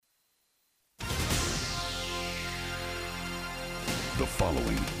The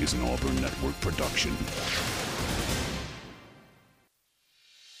following is an Auburn Network production.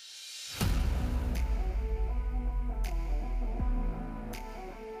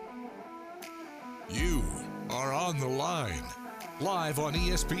 You are on the line. Live on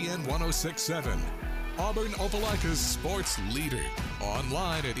ESPN 1067. Auburn Opelika's sports leader.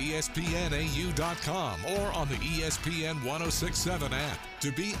 Online at espnau.com or on the ESPN 1067 app.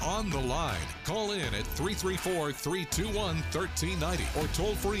 To be on the line, call in at 334-321-1390 or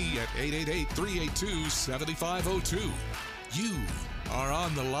toll free at 888-382-7502. You are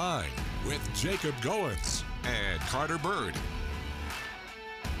on the line with Jacob Goins and Carter Byrd.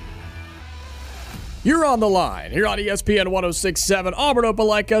 You're on the line here on ESPN 1067, Auburn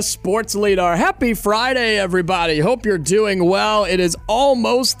Opelika Sports Leader. Happy Friday, everybody. Hope you're doing well. It is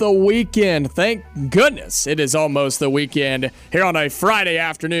almost the weekend. Thank goodness it is almost the weekend here on a Friday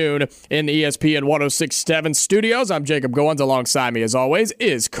afternoon in the ESPN 1067 studios. I'm Jacob Goins. Alongside me, as always,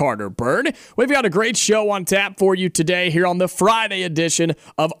 is Carter Byrd. We've got a great show on tap for you today here on the Friday edition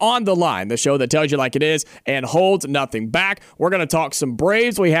of On the Line, the show that tells you like it is and holds nothing back. We're going to talk some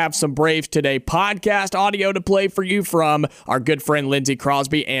Braves. We have some Braves Today podcast audio to play for you from our good friend Lindsey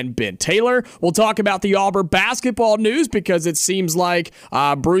Crosby and Ben Taylor. We'll talk about the Auburn basketball news because it seems like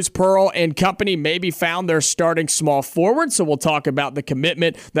Bruce Pearl and company maybe found their starting small forward, so we'll talk about the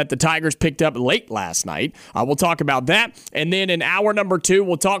commitment that the Tigers picked up late last night. We'll talk about that, and then in hour number 2,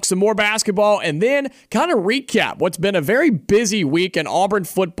 we'll talk some more basketball and then kind of recap what's been a very busy week in Auburn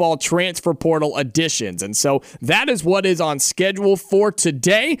football transfer portal additions, and so that is what is on schedule for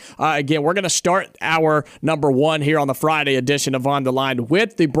today. Again, we're going to start hour number 1 here on the Friday edition of On the Line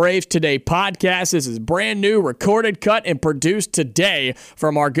with the Braves Today podcast. This is brand new, recorded, cut, and produced today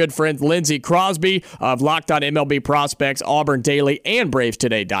from our good friend Lindsey Crosby of Locked On MLB Prospects, Auburn Daily, and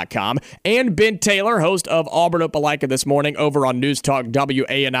BravesToday.com, and Ben Taylor, host of Auburn Opelika This Morning over on News Talk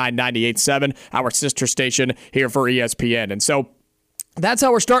WANI 98.7, our sister station here for ESPN. And so that's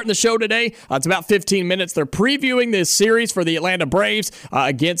how we're starting the show today. It's about 15 minutes. They're previewing this series for the Atlanta Braves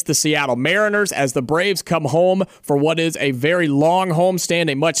against the Seattle Mariners as the Braves come home for what is a very long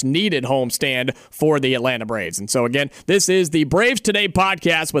homestand, a much-needed homestand for the Atlanta Braves. And so, again, this is the Braves Today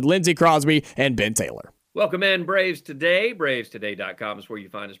podcast with Lindsey Crosby and Ben Taylor. Welcome in, Braves Today. BravesToday.com is where you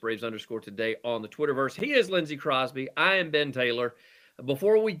find us. Braves_today on the Twitterverse. He is Lindsey Crosby. I am Ben Taylor.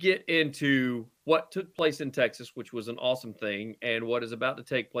 Before we get into what took place in Texas, which was an awesome thing, and what is about to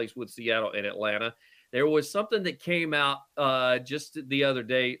take place with Seattle and Atlanta, there was something that came out just the other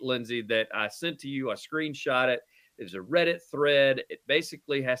day, Lindsey, that I sent to you. I screenshot it. There's a Reddit thread. It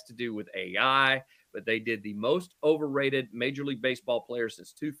basically has to do with AI, but they did the most overrated Major League Baseball player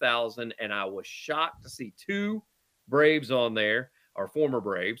since 2000, and I was shocked to see 2 Braves on there, or former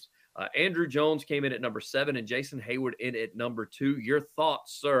Braves. Andrew Jones came in at number 7 and Jason Hayward in at number 2. Your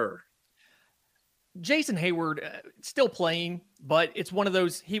thoughts, sir? Jason Hayward still playing, but it's one of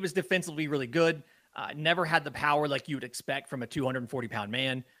those, he was defensively really good. Never had the power like you would expect from a 240-pound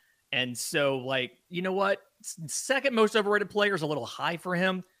man. And so, like, you know what? Second most overrated player is a little high for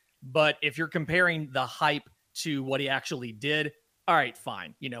him. But if you're comparing the hype to what he actually did, all right,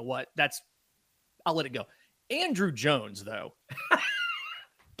 fine. You know what? I'll let it go. Andrew Jones, though.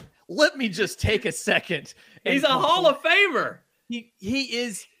 Let me just take a second. He's a Hall of Famer. He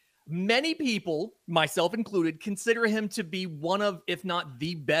is, many people, myself included, consider him to be one of, if not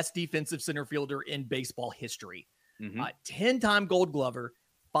the best defensive center fielder in baseball history. 10-time Gold Glover,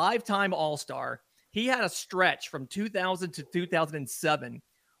 5-time All-Star. He had a stretch from 2000 to 2007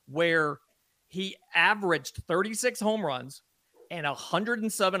 where he averaged 36 home runs and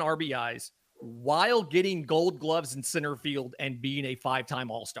 107 RBIs while getting Gold Gloves in center field and being a 5-time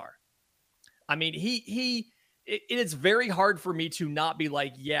All-Star. I mean, it is very hard for me to not be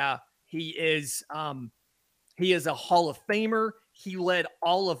like, yeah, he is a Hall of Famer. He led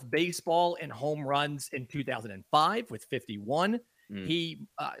all of baseball in home runs in 2005 with 51. He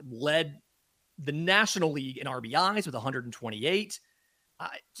led the National League in RBIs with 128.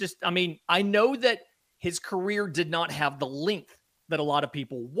 I know that his career did not have the length that a lot of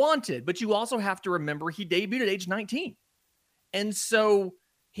people wanted, but you also have to remember he debuted at age 19. And so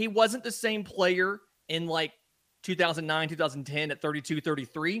he wasn't the same player in like 2009, 2010 at 32,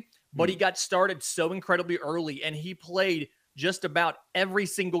 33, but he got started so incredibly early and he played just about every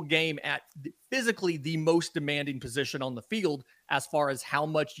single game at physically the most demanding position on the field as far as how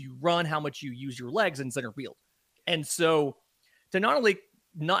much you run, how much you use your legs in center field. And so to not only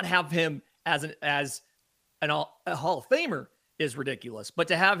not have him as a Hall of Famer is ridiculous, but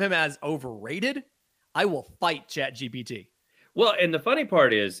to have him as overrated, I will fight ChatGPT. Well, and the funny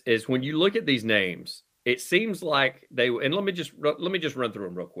part is when you look at these names, it seems like and let me just run through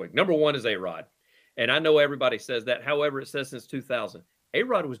them real quick. Number one is A-Rod. And I know everybody says that. However, it says since 2000.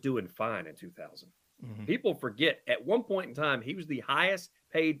 A-Rod was doing fine in 2000. Mm-hmm. People forget at one point in time, he was the highest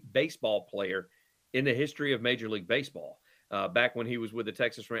paid baseball player in the history of Major League Baseball. Back when he was with the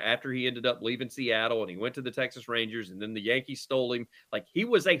Texas Rangers, after he ended up leaving Seattle and he went to the Texas Rangers and then the Yankees stole him. Like, he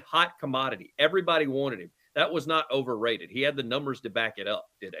was a hot commodity. Everybody wanted him. That was not overrated. He had the numbers to back it up,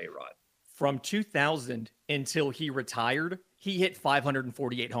 did A-Rod. From 2000 until he retired, he hit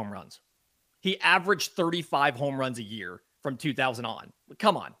 548 home runs. He averaged 35 home runs a year from 2000 on.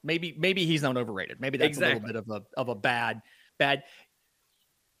 Come on. Maybe he's not overrated. Maybe that's a little bit of a bad.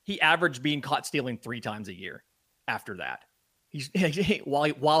 He averaged being caught stealing 3 times a year after that.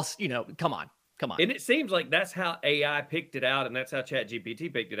 Whilst come on. And it seems like that's how AI picked it out, and that's how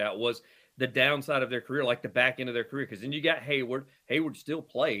ChatGPT picked it out, was the downside of their career, like the back end of their career. Because then you got Hayward. Hayward's still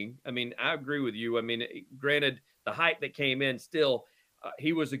playing. I mean, I agree with you. I mean, granted, the hype that came in still,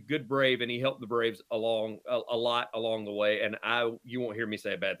 he was a good Brave, and he helped the Braves along a lot along the way. And you won't hear me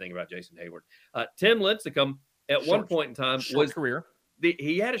say a bad thing about Jason Hayward. Tim Lincecum, at one point in time, was career.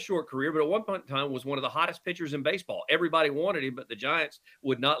 He had a short career, but at one point in time was one of the hottest pitchers in baseball. Everybody wanted him, but the Giants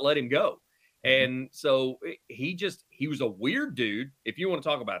would not let him go. And so he was a weird dude. If you want to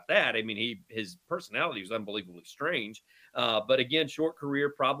talk about that, I mean, his personality was unbelievably strange. But again, short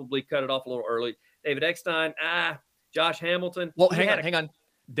career, probably cut it off a little early. David Eckstein, Josh Hamilton. Well, hang on.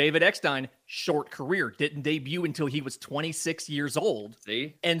 David Eckstein, short career, didn't debut until he was 26 years old.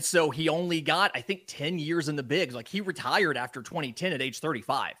 See? And so he only got, I think, 10 years in the bigs. Like, he retired after 2010 at age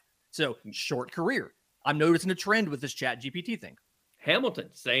 35. So short career. I'm noticing a trend with this ChatGPT thing. Hamilton,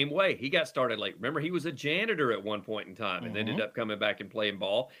 same way. He got started late. Remember, he was a janitor at one point in time and ended up coming back and playing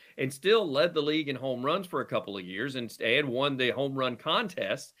ball and still led the league in home runs for a couple of years and won the home run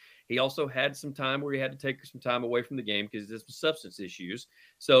contest. He also had some time where he had to take some time away from the game because of substance issues.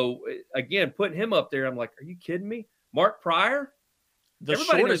 So, again, putting him up there, I'm like, are you kidding me? Mark Pryor? The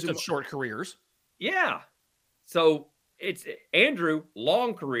shortest of short careers. Yeah. So, it's Andrew,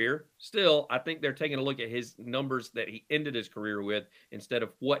 long career. Still, I think they're taking a look at his numbers that he ended his career with instead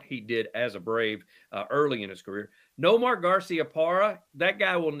of what he did as a Brave early in his career. Nomar Garciaparra, that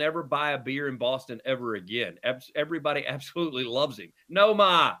guy will never buy a beer in Boston ever again. Everybody absolutely loves him.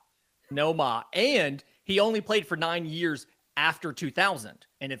 Nomar. And he only played for 9 years after 2000.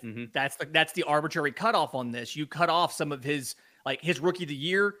 And if that's the arbitrary cutoff on this, you cut off some of his rookie of the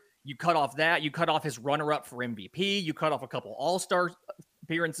year. You cut off that. You cut off his runner-up for MVP. You cut off a couple All-Star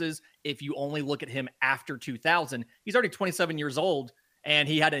appearances. If you only look at him after 2000, he's already 27 years old, and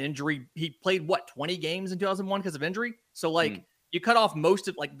he had an injury. He played, 20 games in 2001 because of injury? So, you cut off most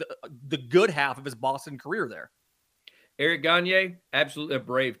of, the good half of his Boston career there. Eric Gagne, absolutely a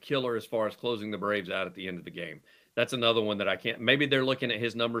Brave killer as far as closing the Braves out at the end of the game. That's another one that I can't. Maybe they're looking at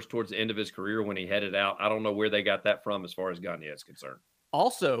his numbers towards the end of his career when he headed out. I don't know where they got that from as far as Gagne is concerned.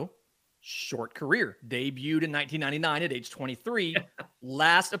 Also, short career. Debuted in 1999 at age 23.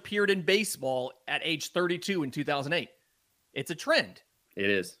 Last appeared in baseball at age 32 in 2008. It's a trend. It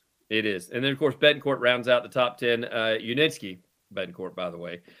is. And then, of course, Betancourt rounds out the top 10. Yuniesky, Betancourt, by the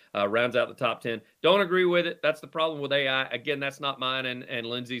way, rounds out the top 10. Don't agree with it. That's the problem with AI. Again, that's not mine and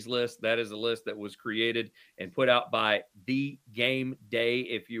Lindsay's list. That is a list that was created and put out by The Game Day.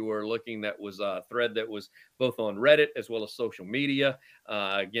 If you were looking, that was a thread that was both on Reddit as well as social media.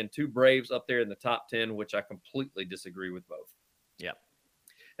 Again, 2 Braves up there in the top 10, which I completely disagree with both.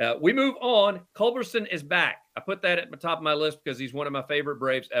 Yeah. We move on. Culberson is back. I put that at the top of my list because he's one of my favorite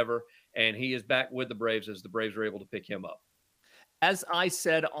Braves ever, and he is back with the Braves as the Braves were able to pick him up. As I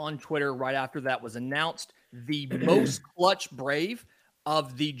said on Twitter right after that was announced, the most clutch Brave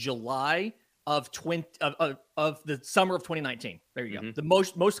of the July of the summer of 2019. There you go. The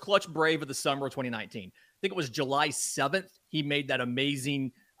most clutch Brave of the summer of 2019. I think it was July 7th. He made that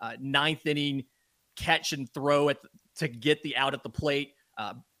amazing 9th inning catch and throw to get the out at the plate.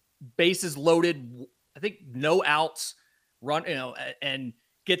 Bases loaded. I think no outs. Run, and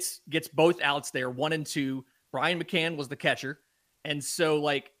gets both outs there, 1 and 2. Brian McCann was the catcher. And so,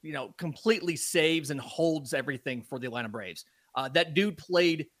 completely saves and holds everything for the Atlanta Braves. That dude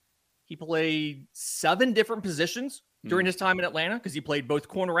played 7 different positions during his time in Atlanta because he played both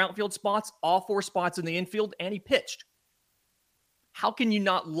corner outfield spots, all 4 spots in the infield, and he pitched. How can you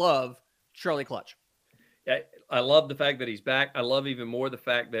not love Charlie Clutch? I love the fact that he's back. I love even more the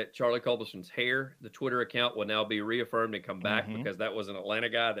fact that Charlie Culberson's hair, the Twitter account, will now be reaffirmed and come back because that was an Atlanta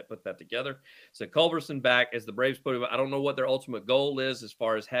guy that put that together. So Culberson back as the Braves put him. I don't know what their ultimate goal is as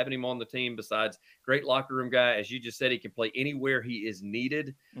far as having him on the team besides great locker room guy. As you just said, he can play anywhere he is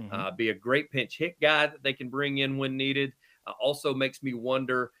needed, be a great pinch hit guy that they can bring in when needed. Also makes me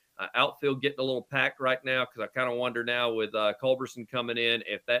wonder, outfield getting a little packed right now because I kind of wonder now with Culberson coming in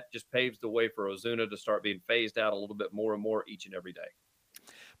if that just paves the way for Ozuna to start being phased out a little bit more and more each and every day.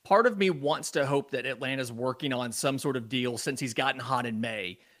 Part of me wants to hope that Atlanta's working on some sort of deal since he's gotten hot in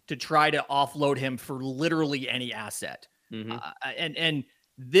May to try to offload him for literally any asset. And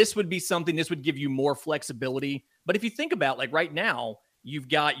this would be something, this would give you more flexibility. But if you think about like right now, you've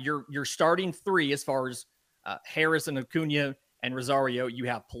got your starting three as far as Harris and Acuna and Rosario. You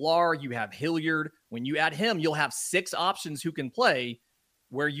have Pilar, you have Hilliard. When you add him, you'll have 6 options who can play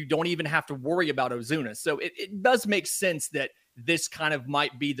where you don't even have to worry about Ozuna. So it does make sense that this kind of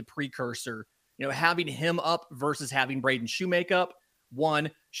might be the precursor, you know, having him up versus having Braden Shoemake up.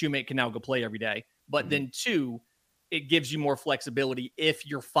 1, Shoemake can now go play every day. But then 2, it gives you more flexibility if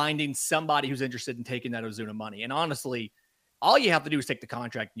you're finding somebody who's interested in taking that Ozuna money. And honestly, all you have to do is take the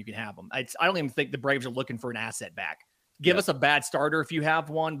contract and you can have them. I don't even think the Braves are looking for an asset back. Give us a bad starter if you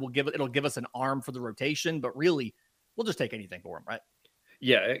have one. It'll give us an arm for the rotation, but really, we'll just take anything for him, right?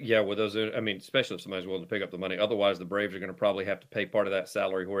 Yeah. With those, I mean, especially if somebody's willing to pick up the money. Otherwise, the Braves are going to probably have to pay part of that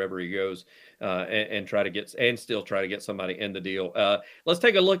salary wherever he goes, and still try to get somebody in the deal. Let's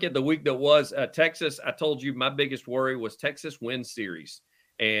take a look at the week that was. Texas. I told you my biggest worry was Texas wins series,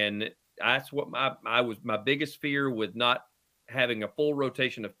 and that's what my biggest fear with not having a full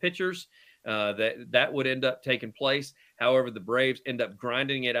rotation of pitchers. That would end up taking place. However, the Braves end up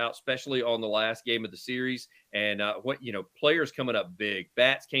grinding it out, especially on the last game of the series. And players coming up big.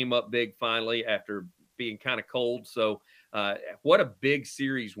 Bats came up big finally after being kind of cold. So what a big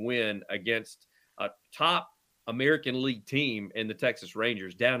series win against a top American League team in the Texas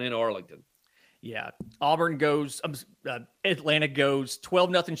Rangers down in Arlington. Yeah. Auburn goes, Atlanta goes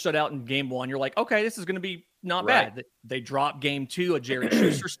 12-0 shutout in game 1. You're like, okay, this is going to be not bad. They drop game 2, a Jared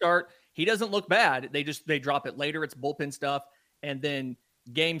Schuster start. He doesn't look bad. They drop it later. It's bullpen stuff. And then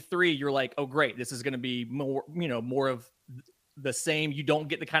game 3, you're like, oh, great. This is going to be more of the same. You don't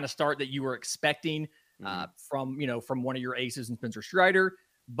get the kind of start that you were expecting from one of your aces in Spencer Strider,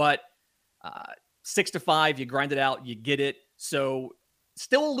 but 6-5, you grind it out, you get it. So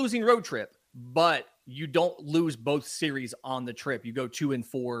still a losing road trip, but you don't lose both series on the trip. You go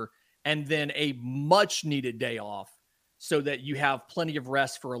 2-4 and then a much needed day off, so that you have plenty of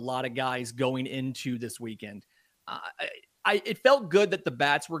rest for a lot of guys going into this weekend. It felt good that the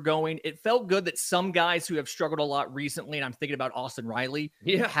bats were going. It felt good that some guys who have struggled a lot recently, and I'm thinking about Austin Riley,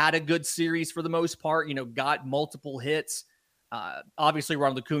 had a good series for the most part, got multiple hits. Obviously,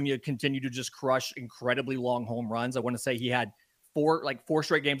 Ronald Acuna continued to just crush incredibly long home runs. I want to say he had 4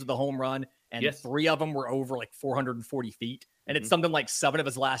 straight games with the home run, and 3 of them were over 440 feet. And it's something like 7 of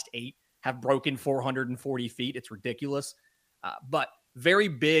his last 8 have broken 440 feet. It's ridiculous. But very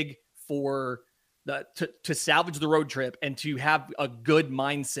big for to salvage the road trip and to have a good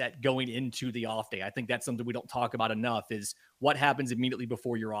mindset going into the off day. I think that's something we don't talk about enough, is what happens immediately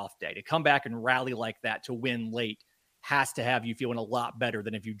before your off day. To come back and rally like that to win late has to have you feeling a lot better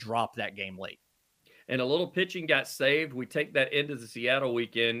than if you drop that game late. And a little pitching got saved. We take that into the Seattle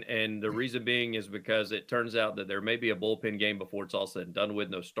weekend, and the reason being is because it turns out that there may be a bullpen game before it's all said and done with.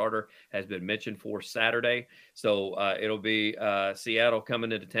 No starter has been mentioned for Saturday. So it'll be Seattle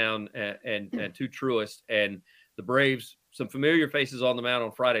coming into town and to Truist, and the Braves, some familiar faces on the mound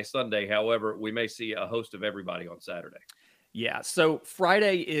on Friday, Sunday. However, we may see a host of everybody on Saturday. Yeah, so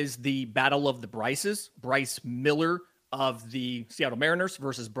Friday is the Battle of the Bryces. Bryce Miller of the Seattle Mariners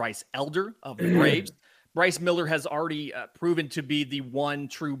versus Bryce Elder of the Braves. Bryce Miller has already proven to be the one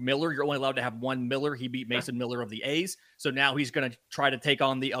true Miller. You're only allowed to have one Miller. He beat Mason Miller of the A's. So now he's going to try to take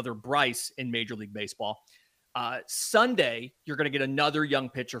on the other Bryce in Major League Baseball. Sunday, you're going to get another young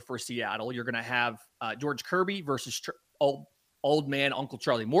pitcher for Seattle. You're going to have George Kirby versus old man Uncle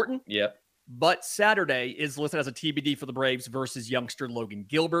Charlie Morton. Yep. But Saturday is listed as a TBD for the Braves versus youngster Logan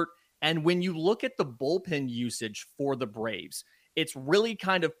Gilbert. And when you look at the bullpen usage for the Braves, it's really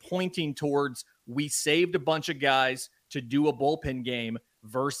kind of pointing towards we saved a bunch of guys to do a bullpen game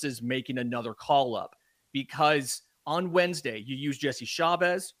versus making another call up. Because on Wednesday, you use Jesse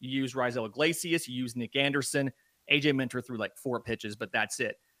Chavez, you use Raisel Iglesias, you use Nick Anderson. AJ Minter threw 4 pitches, but that's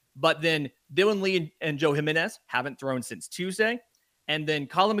it. But then Dylan Lee and Joe Jimenez haven't thrown since Tuesday. And then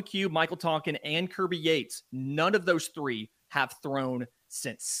Colin McHugh, Michael Tonkin, and Kirby Yates, none of those 3 have thrown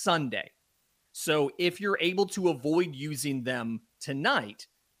since Sunday. So if you're able to avoid using them tonight,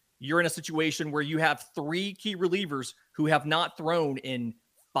 you're in a situation where you have 3 key relievers who have not thrown in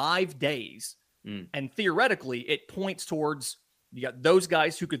 5 days. And theoretically, it points towards you got those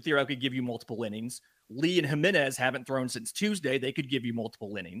guys who could theoretically give you multiple innings. Lee and Jimenez haven't thrown since Tuesday. They could give you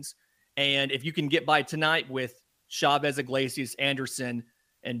multiple innings. And if you can get by tonight with Chavez, Iglesias, Anderson,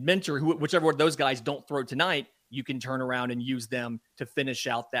 and Minter, whichever one of those guys don't throw tonight, you can turn around and use them to finish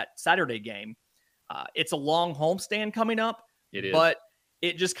out that Saturday game. It's a long homestand coming up. It is. But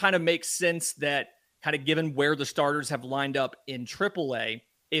it just kind of makes sense that kind of given where the starters have lined up in AAA,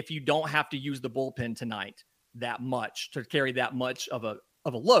 if you don't have to use the bullpen tonight that much to carry that much of a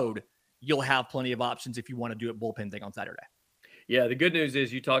load, you'll have plenty of options if you want to do a bullpen thing on Saturday. Yeah, the good news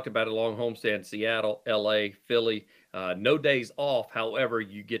is you talked about a long homestand, Seattle, LA, Philly, no days off. However,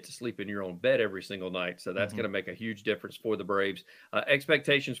 you get to sleep in your own bed every single night. So that's going to make a huge difference for the Braves.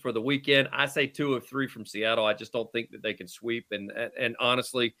 Expectations for the weekend, I say 2 of 3 from Seattle. I just don't think that they can sweep. And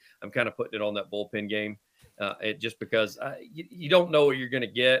honestly, I'm kind of putting it on that bullpen game. Just because you don't know what you're going to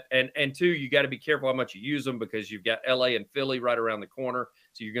get. And 2, you got to be careful how much you use them because you've got LA and Philly right around the corner.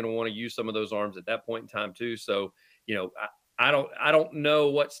 So you're going to want to use some of those arms at that point in time too. So, I don't know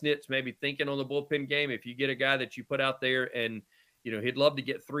what Snit's maybe thinking on the bullpen game. If you get a guy that you put out there and, he'd love to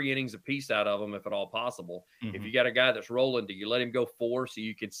get 3 innings apiece out of him if at all possible. If you got a guy that's rolling, do you let him go 4 so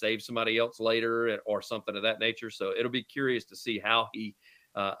you can save somebody else later or something of that nature? So it'll be curious to see how he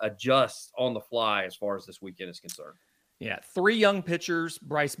adjusts on the fly as far as this weekend is concerned. Yeah, 3 young pitchers,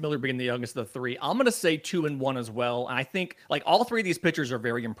 Bryce Miller being the youngest of the 3. I'm going to say 2 and 1 as well. And I think all 3 of these pitchers are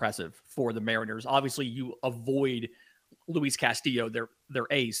very impressive for the Mariners. Obviously, you avoid Luis Castillo, their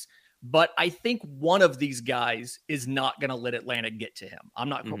ace. But I think one of these guys is not going to let Atlanta get to him. I'm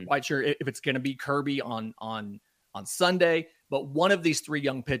not quite sure if it's going to be Kirby on Sunday, but one of these 3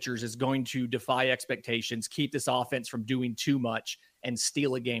 young pitchers is going to defy expectations, keep this offense from doing too much, and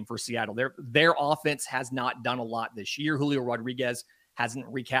steal a game for Seattle. Their offense has not done a lot this year. Julio Rodriguez hasn't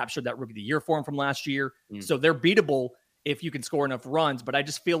recaptured that Rookie of the Year form from last year. So they're beatable if you can score enough runs. But I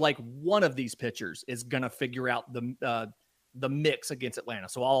just feel like one of these pitchers is going to figure out the mix against Atlanta.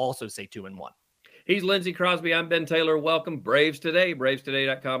 So I'll also say 2 and 1. He's Lindsey Crosby. I'm Ben Taylor. Welcome. Braves Today,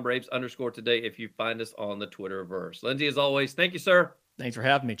 bravestoday.com, Braves_today if you find us on the Twitterverse. Lindsey, as always, thank you, sir. Thanks for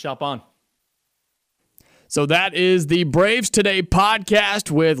having me. Chop on. So that is the Braves Today podcast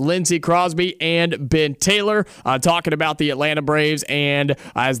with Lindsey Crosby and Ben Taylor talking about the Atlanta Braves and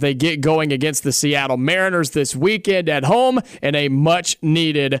as they get going against the Seattle Mariners this weekend at home in a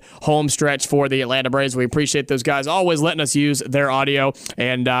much-needed home stretch for the Atlanta Braves. We appreciate those guys always letting us use their audio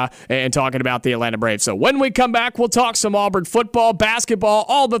and talking about the Atlanta Braves. So when we come back, we'll talk some Auburn football, basketball,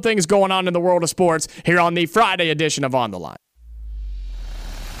 all the things going on in the world of sports here on the Friday edition of On the Line.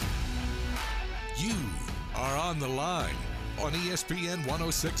 On the Line on ESPN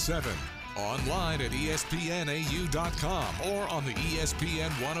 1067, online at espnau.com or on the ESPN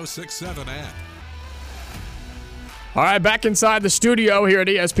 1067 app. All right, back inside the studio here at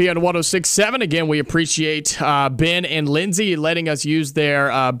ESPN 1067. Again, we appreciate Ben and Lindsey letting us use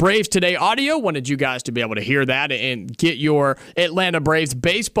their Braves Today audio. Wanted you guys to be able to hear that and get your Atlanta Braves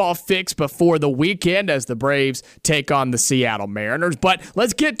baseball fix before the weekend as the Braves take on the Seattle Mariners. But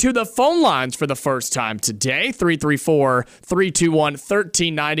let's get to the phone lines for the first time today.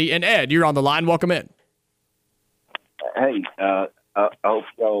 334-321-1390. And Ed, you're on the line. Welcome in. Hey, I hope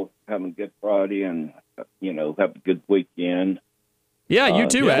y'all have a good Friday and have a good weekend. Yeah, you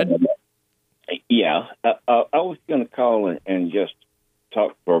too, Ed. Yeah, I was going to call and just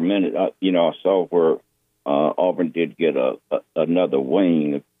talk for a minute. I saw where Auburn did get another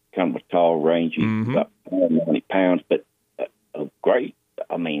wing, kind of a tall, rangy, about 90 pounds, but great.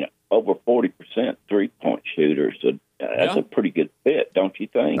 I mean, over 40% three-point shooters. So that's a pretty good fit, don't you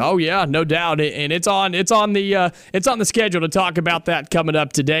think? Oh yeah, no doubt. And it's on the schedule to talk about that coming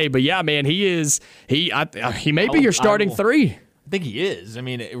up today. But yeah, man, he may be your starting 3. I think he is. I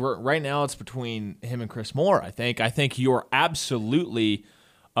mean, right now it's between him and Chris Moore. I think you're absolutely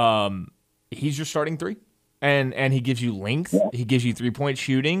he's your starting 3, and he gives you length. Yeah. He gives you 3-point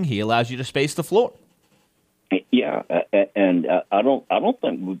shooting. He allows you to space the floor. Yeah, and I don't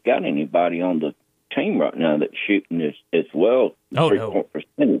think we've got anybody on the team right now that's shooting as well. Oh no,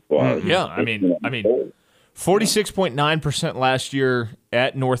 percentage-wise. Yeah, I mean, 46.9% last year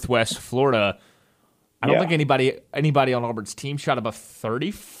at Northwest Florida. I don't think anybody on Auburn's team shot above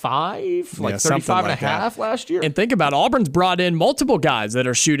 35, like 35 and a half last year. And think about it, Auburn's brought in multiple guys that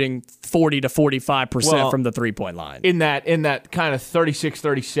are shooting 40 to 45% from the 3-point line. In that kind of 36,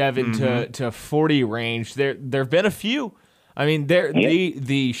 37 to 40 range, there have been a few. I mean,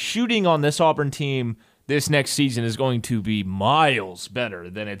 the shooting on this Auburn team this next season is going to be miles better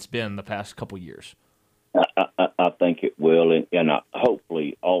than it's been the past couple years. I think it will, and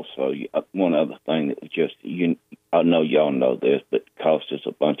hopefully also one other thing that just I know y'all know this, but cost us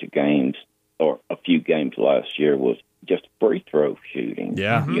a bunch of games or a few games last year was just free throw shooting.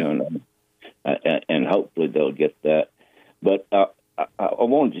 Yeah, and hopefully they'll get that. But I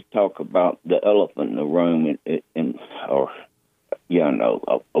wanted to talk about the elephant in the room, or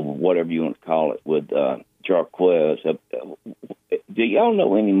whatever you want to call it, with Jarquez. Do y'all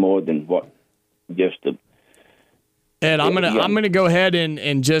know any more than what just the? And I'm gonna go ahead and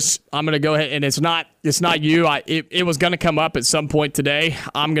it's not you. It was gonna come up at some point today.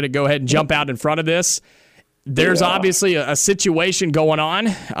 I'm gonna go ahead and jump out in front of this. There's obviously a situation going on.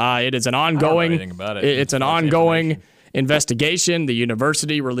 It is an ongoing. It's an ongoing investigation. The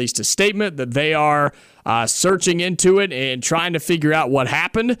university released a statement that they are searching into it and trying to figure out what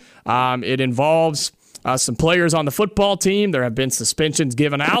happened. It involves some players on the football team. There have been suspensions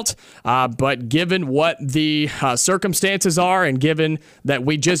given out, but given what the circumstances are and given that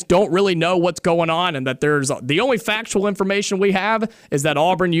we just don't really know what's going on and that the only factual information we have is that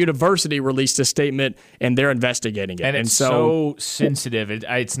Auburn University released a statement and they're investigating it. And it's so sensitive.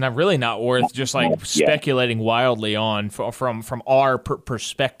 It's not worth just speculating wildly on from our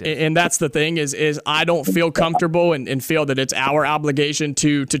perspective. And that's the thing is I don't feel comfortable and feel that it's our obligation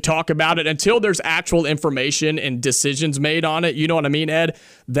to talk about it until there's actual information and decisions made on it. You know what I mean, Ed?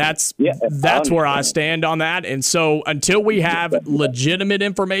 That's where I stand on that. And so until we have legitimate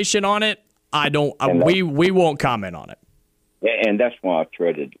information on it, we won't comment on it. And that's why I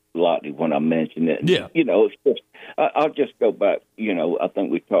treaded lightly when I mentioned it. Yeah. It's just I'll just go back. I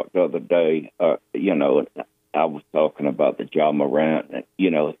think we talked the other day. I was talking about the John Morant.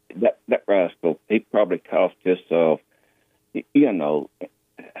 That rascal. He probably cost himself.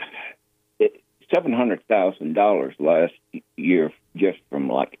 $700,000 last year just from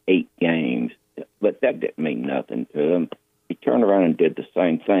 8 games, but that didn't mean nothing to him. He turned around and did the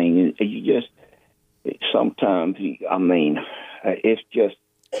same thing. And you just sometimes, it's just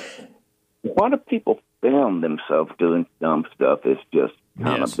why do people film themselves doing dumb stuff? It's just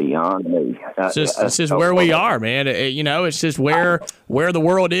kind of beyond me. It's just where we are, man. It's just where the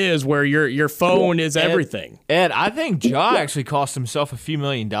world is, where your phone is everything. Ed, I think Ja actually cost himself a few $1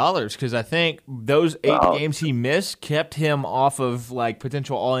 million because I think those 8 games he missed kept him off of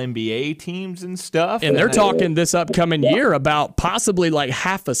potential All-NBA teams and stuff. And they're talking this upcoming year about possibly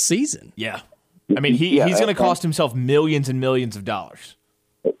half a season. Yeah. I mean, he's going to cost himself millions and millions of dollars.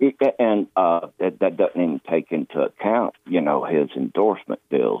 And that doesn't even take into account, his endorsement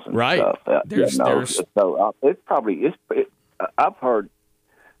deals and stuff. So I've heard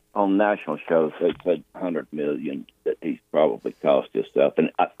on national shows they said $100 million that he's probably cost himself, and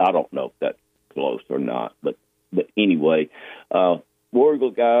I don't know if that's close or not. But anyway, War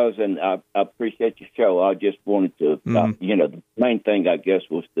Eagle guys, and I appreciate your show. I just wanted to, the main thing I guess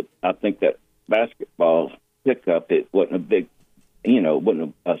was that I think that basketball pickup, it wasn't a big.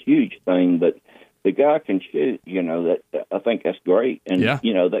 Wasn't a huge thing, but the guy can shoot, that I think that's great. And, that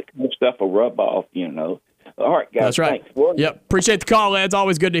kind of stuff will rub off, All right, guys. That's right. Thanks. Yep. Appreciate the call, Ed. It's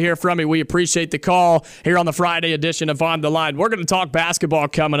always good to hear from you. We appreciate the call here on the Friday edition of On the Line. We're going to talk basketball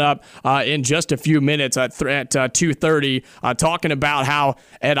coming up in just a few minutes at 2:30, talking about how,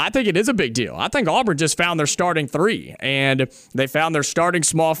 and I think it is a big deal. I think Auburn just found their starting 3, and they found their starting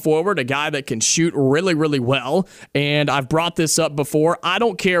small forward, a guy that can shoot really, really well. And I've brought this up before. I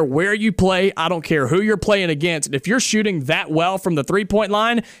don't care where you play. I don't care who you're playing against. If you're shooting that well from the three-point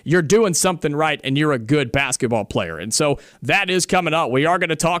line, you're doing something right, and you're a good basketball player. And so that is coming up. We are going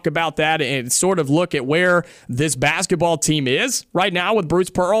to talk about that and sort of look at where this basketball team is right now with Bruce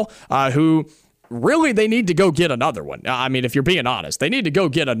Pearl, who really they need to go get another one. I mean, if you're being honest, they need to go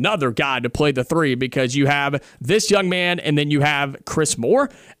get another guy to play the 3 because you have this young man and then you have Chris Moore.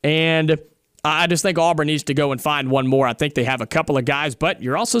 And I just think Auburn needs to go and find one more. I think they have a couple of guys, but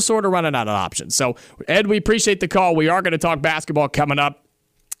you're also sort of running out of options. So, Ed, we appreciate the call. We are going to talk basketball coming up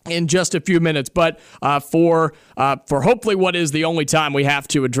in just a few minutes, but for hopefully what is the only time we have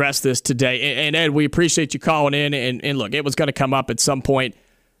to address this today. And Ed, we appreciate you calling in. And look, it was going to come up at some point.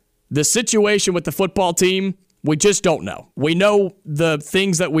 The situation with the football team, we just don't know. We know the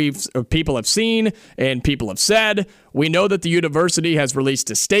things that people have seen and people have said. We know that the university has released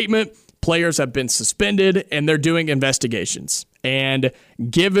a statement. Players have been suspended, and they're doing investigations. And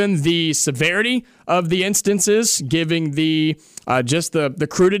given the severity of the instances, given the just the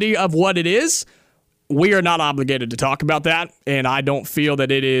crudity of what it is, we are not obligated to talk about that, and I don't feel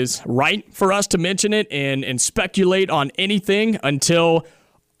that it is right for us to mention it and speculate on anything until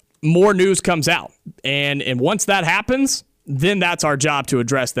more news comes out. And once that happens, then that's our job to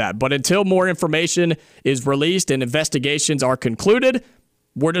address that. But until more information is released and investigations are concluded,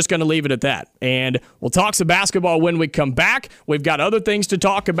 we're just going to leave it at that. And we'll talk some basketball when we come back. We've got other things to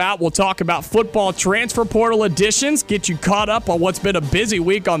talk about. We'll talk about football transfer portal additions, get you caught up on what's been a busy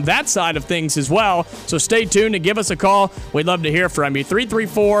week on that side of things as well. So stay tuned and give us a call. We'd love to hear from you.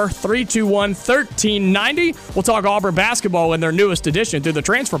 334-321-1390. We'll talk Auburn basketball in their newest edition through the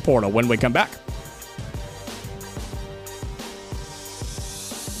transfer portal when we come back.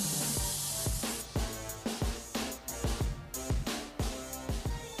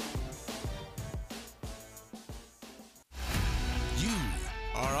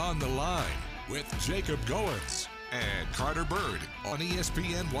 On the Line with Jacob Goins and Carter Byrd on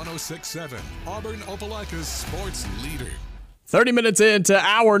ESPN 106.7, Auburn Opelika's sports leader. 30 minutes into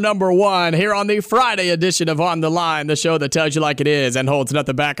hour number 1 here on the Friday edition of On the Line, the show that tells you like it is and holds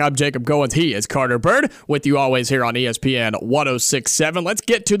nothing back. I'm Jacob Goins. He is Carter Byrd with you always here on ESPN 106.7. Let's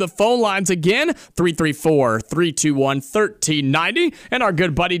get to the phone lines again, 334-321-1390. And our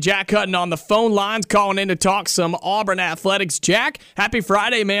good buddy Jack Hutton on the phone lines calling in to talk some Auburn athletics. Jack, happy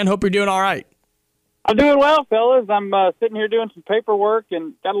Friday, man. Hope you're doing all right. I'm doing well, fellas. I'm sitting here doing some paperwork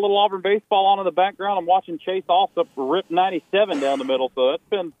and got a little Auburn baseball on in the background. I'm watching Chase Alsop rip 97 down the middle, so that's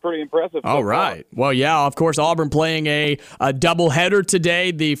been pretty impressive. All right. Well, yeah, of course, Auburn playing a doubleheader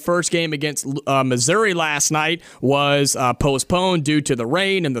today. The first game against Missouri last night was postponed due to the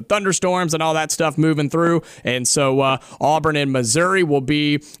rain and the thunderstorms and all that stuff moving through. And so Auburn and Missouri will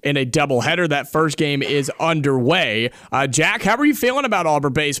be in a doubleheader. That first game is underway. Jack, how are you feeling about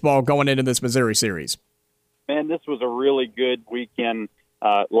Auburn baseball going into this Missouri series? Man, this was a really good weekend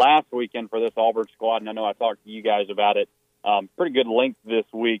last weekend for this Auburn squad, and I know I talked to you guys about it. Pretty good length this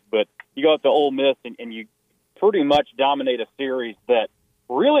week, but you go up to Ole Miss and you pretty much dominate a series that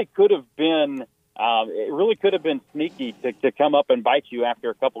really could have been sneaky to come up and bite you after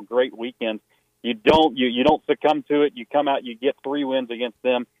a couple great weekends. You don't succumb to it. You come out, you get 3 wins against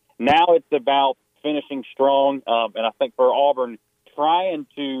them. Now it's about finishing strong, and I think for Auburn, trying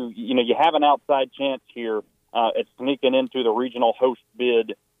to, you have an outside chance here at sneaking into the regional host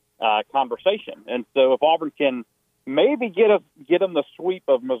bid conversation. And so if Auburn can maybe get them the sweep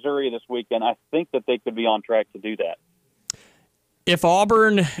of Missouri this weekend, I think that they could be on track to do that. If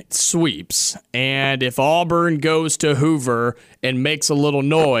Auburn sweeps and if Auburn goes to Hoover and makes a little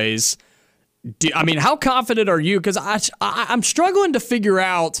noise, how confident are you? Because I'm struggling to figure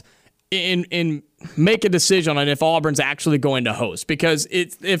out in make a decision on if Auburn's actually going to host, because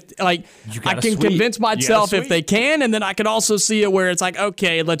I can convince myself if they can, and then I could also see it where it's like,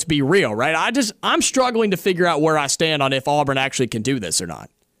 okay, let's be real, right? I'm struggling to figure out where I stand on if Auburn actually can do this or not.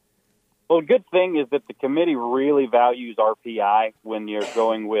 Well, the good thing is that the committee really values RPI when you're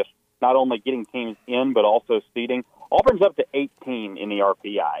going with not only getting teams in but also seeding. Auburn's up to 18 in the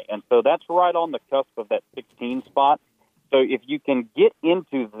RPI, and so that's right on the cusp of that 16 spot. So if you can get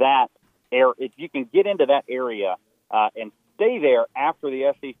into that area and stay there after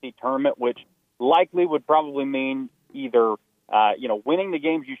the SEC tournament, which likely would probably mean either winning the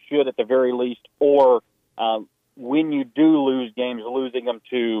games you should at the very least, or when you do lose games, losing them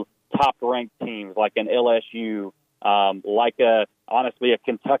to top-ranked teams like an LSU, honestly a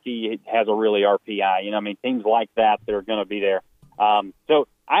Kentucky has a really RPI. Teams like that are going to be there. So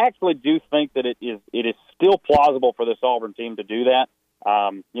I actually do think that it is still plausible for this Auburn team to do that.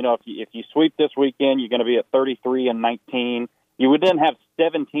 If you sweep this weekend, you're going to be at 33-19. You would then have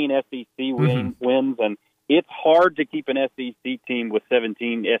 17 SEC wins, and it's hard to keep an SEC team with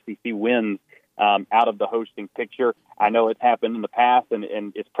 17 SEC wins out of the hosting picture. I know it's happened in the past,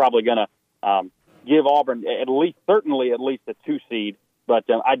 and it's probably going to give Auburn certainly at least a 2 seed. But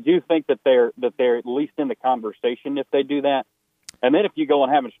I do think that they're at least in the conversation if they do that. And then if you go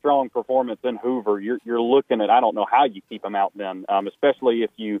and have a strong performance in Hoover, you're looking at, I don't know how you keep them out then, especially if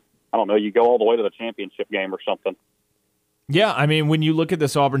you go all the way to the championship game or something. Yeah, when you look at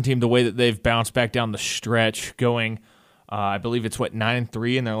this Auburn team, the way that they've bounced back down the stretch, going, I believe it's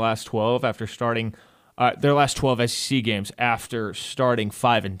 9-3 in their last 12 after starting their last 12 SEC games after starting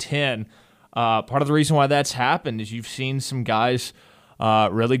 5-10. Part of the reason why that's happened is you've seen some guys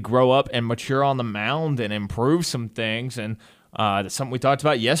really grow up and mature on the mound and improve some things, and that's something we talked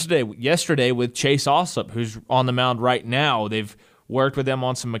about yesterday with Chase Alsop, who's on the mound right now. They've worked with them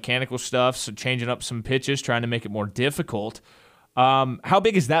on some mechanical stuff, so changing up some pitches, trying to make it more difficult. How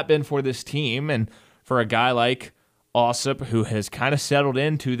big has that been for this team and for a guy like Alsop, who has kind of settled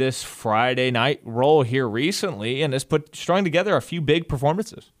into this Friday night role here recently and has strung together a few big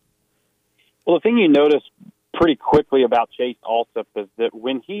performances. Well, the thing you notice pretty quickly about Chase Alsop is that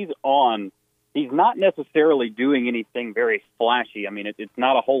when he's on, he's not necessarily doing anything very flashy. I mean, it's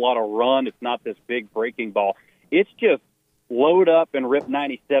not a whole lot of run. It's not this big breaking ball. It's just load up and rip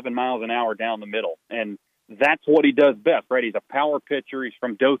 97 miles an hour down the middle. And that's what he does best, right? He's a power pitcher. He's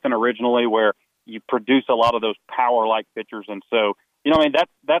from Dothan originally, where you produce a lot of those power-like pitchers. And so,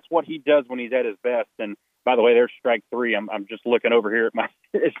 that's what he does when he's at his best. And by the way, there's strike three. I'm just looking over here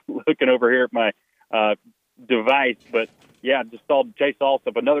at my device, but yeah, just saw Chase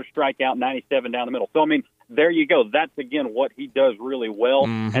Alsop, another strikeout, 97 down the middle. So, I mean, there you go. That's, again, what he does really well.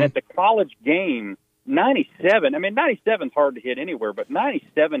 Mm-hmm. And at the college game, 97, I mean, 97's hard to hit anywhere, but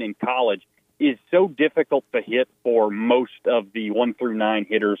 97 in college is so difficult to hit for most of the 1 through 9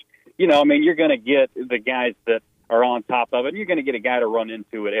 hitters. You're going to get the guys that are on top of it, and you're going to get a guy to run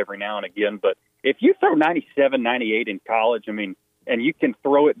into it every now and again. But if you throw 97, 98 in college, and you can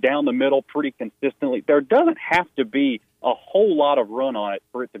throw it down the middle pretty consistently, there doesn't have to be a whole lot of run on it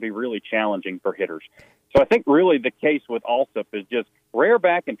for it to be really challenging for hitters. So I think really the case with Alsop is just rear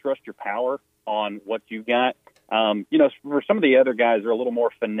back and trust your power on what you got. For some of the other guys, they're a little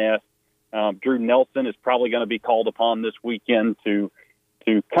more finesse. Drew Nelson is probably going to be called upon this weekend to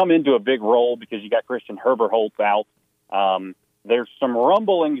come into a big role because you got Christian Herberholtz out. There's some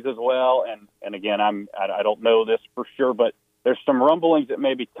rumblings as well, and again, I don't know this for sure, but there's some rumblings that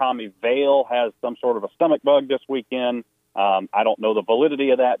maybe Tommy Vale has some sort of a stomach bug this weekend. I don't know the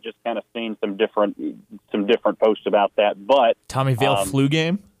validity of that. Just kind of seen some different posts about that. But Tommy Vale flu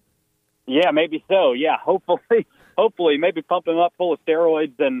game. Yeah, maybe so. Yeah, hopefully, maybe pump him up full of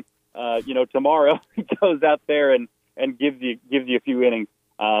steroids, and tomorrow he goes out there and gives you a few innings.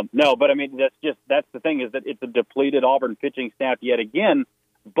 No, but I mean that's the thing, is that it's a depleted Auburn pitching staff yet again.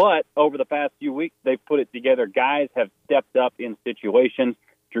 But over the past few weeks, they've put it together. Guys have stepped up in situations.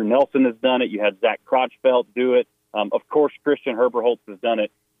 Drew Nelson has done it. You had Zach Crotchfeld do it. Of course, Christian Herberholtz has done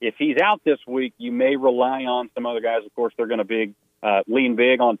it. If he's out this week, you may rely on some other guys. Of course, they're going to lean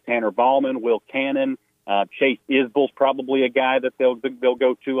big on Tanner Ballman, Will Cannon. Chase Isbell's probably a guy that they'll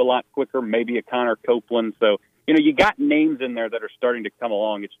go to a lot quicker, maybe a Connor Copeland. So, you got names in there that are starting to come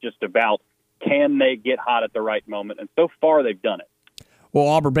along. It's just about, can they get hot at the right moment? And so far, they've done it. Well,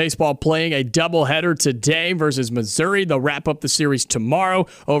 Auburn baseball playing a doubleheader today versus Missouri. They'll wrap up the series tomorrow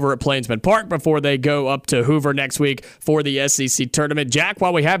over at Plainsman Park before they go up to Hoover next week for the SEC tournament. Jack,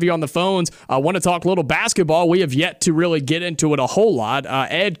 while we have you on the phones, I want to talk a little basketball. We have yet to really get into it a whole lot.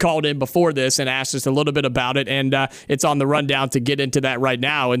 Ed called in before this and asked us a little bit about it, and it's on the rundown to get into that right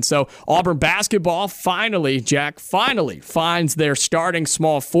now. And so Auburn basketball finally finds their starting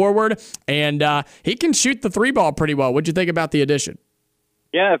small forward, and he can shoot the three ball pretty well. What'd you think about the addition?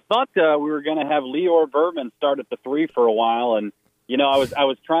 Yeah, I thought we were going to have Leor Berman start at the three for a while, and I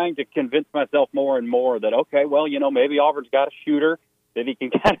was trying to convince myself more and more that maybe Auburn's got a shooter that he can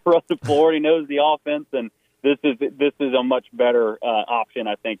kind of run the floor. And he knows the offense, and this is a much better option.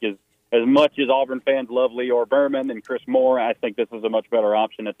 I think as much as Auburn fans love Leor Berman and Chris Moore, I think this is a much better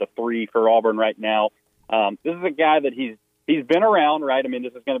option at the three for Auburn right now. This is a guy that he's been around, right? I mean,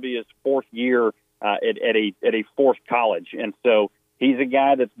 this is going to be his fourth year at a fourth college, and so. He's a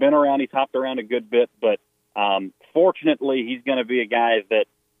guy that's been around. He's hopped around a good bit, but fortunately, he's going to be a guy that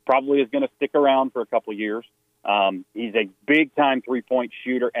probably is going to stick around for a couple of years. He's a big-time three-point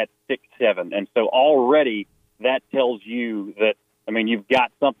shooter at 6'7", and so already that tells you that, you've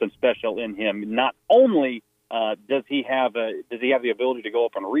got something special in him. Not only does he have the ability to go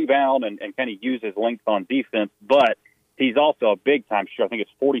up and rebound and kind of use his length on defense, but he's also a big-time shooter. I think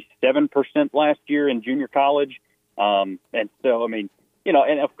it's 47% last year in junior college. And so, and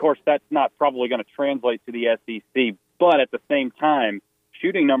of course, that's not probably going to translate to the SEC, but at the same time,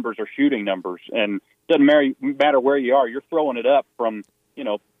 shooting numbers are shooting numbers, and it doesn't matter where you are. You're throwing it up from,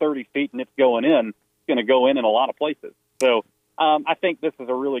 30 feet and it's going in. It's going to go in a lot of places. So I think this is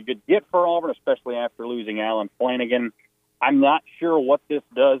a really good get for Auburn, especially after losing Alan Flanagan. I'm not sure what this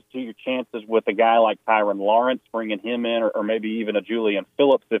does to your chances with a guy like Tyron Lawrence, bringing him in, or maybe even a Julian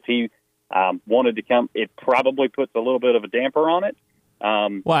Phillips if he wanted to come. It probably puts a little bit of a damper on it.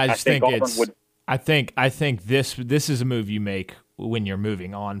 I think this is a move you make when you're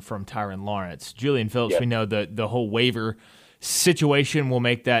moving on from Tyron Lawrence. Julian Phillips, We know the whole waiver situation will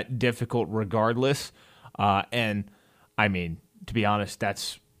make that difficult regardless. And to be honest,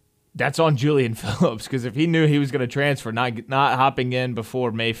 that's on Julian Phillips, because if he knew he was going to transfer, not hopping in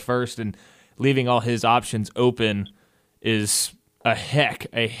before May 1st and leaving all his options open is a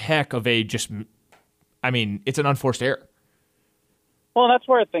heck of a just I mean, it's an unforced error. Well, that's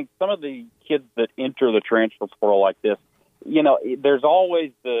where I think some of the kids that enter the transfer portal like this, you know, there's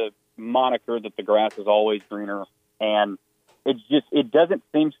always the moniker that the grass is always greener, and it doesn't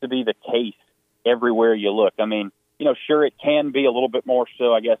seem to be the case everywhere you look. I mean, you know, sure, it can be a little bit more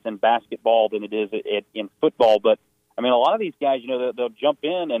so, I guess, in basketball than it is in football, but I mean, a lot of these guys, you know, they'll jump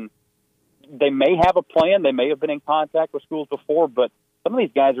in and they may have a plan. They may have been in contact with schools before, but some of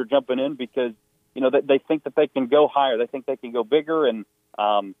these guys are jumping in because, you know, they think that they can go higher. They think they can go bigger and,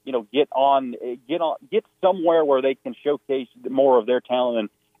 you know, get somewhere where they can showcase more of their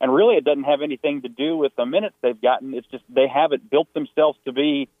talent. And really it doesn't have anything to do with the minutes they've gotten. It's just they haven't built themselves to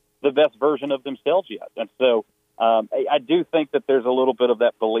be the best version of themselves yet. And so I do think that there's a little bit of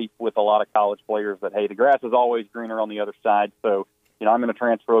that belief with a lot of college players that, hey, the grass is always greener on the other side. So, you know, I'm going to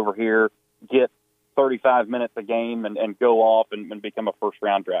transfer over here, get 35 minutes a game and go off and become a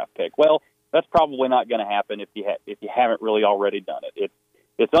first-round draft pick. Well, that's probably not going to happen if you haven't really already done it.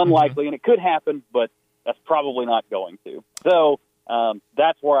 It's unlikely, and it could happen, but that's probably not going to. So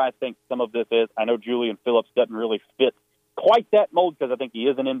that's where I think some of this is. I know Julian Phillips doesn't really fit quite that mold because I think he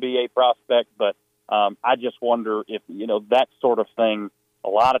is an NBA prospect, but I just wonder if, you know, that sort of thing, a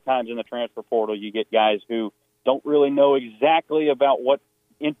lot of times in the transfer portal, you get guys who don't really know exactly about what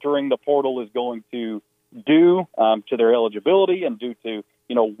entering the portal is going to do to their eligibility and due to,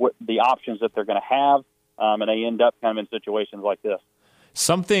 you know, what the options that they're going to have, and they end up kind of in situations like this.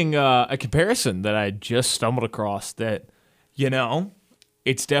 Something, a comparison that I just stumbled across that, you know,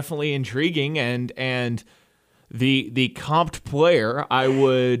 it's definitely intriguing, and the comped player I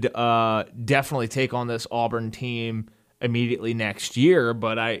would definitely take on this Auburn team immediately next year,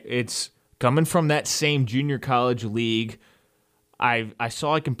 but it's coming from that same junior college league. I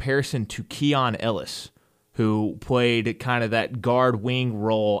saw a comparison to Keon Ellis, who played kind of that guard wing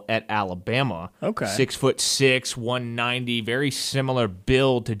role at Alabama. Okay. 6'6", 190, very similar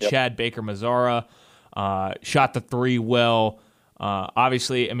build to Chad Baker-Mazara. Shot the three well.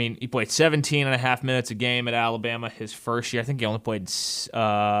 Obviously, I mean, he played 17 and a half minutes a game at Alabama his first year. I think he only played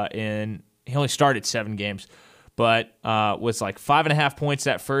he only started 7 games, but was like 5.5 points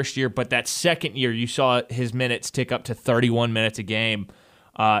that first year. But that second year, you saw his minutes tick up to 31 minutes a game.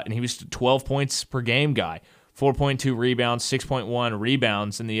 And he was 12 points per game guy, 4.2 rebounds, 6.1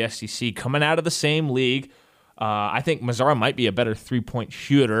 rebounds in the SEC, coming out of the same league. I think Mazara might be a better three-point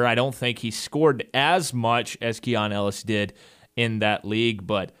shooter. I don't think he scored as much as Keon Ellis did in that league,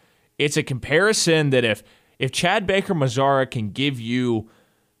 but it's a comparison that if Chad Baker-Mazara can give you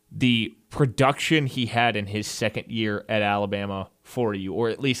the production he had in his second year at Alabama for you, or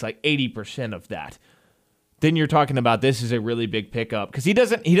at least like 80% of that, then you're talking about this is a really big pickup because he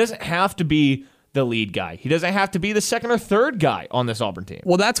doesn't have to be the lead guy. He doesn't have to be the second or third guy on this Auburn team.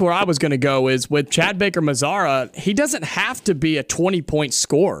 Well, that's where I was going to go is with Chad Baker-Mazara, he doesn't have to be a 20-point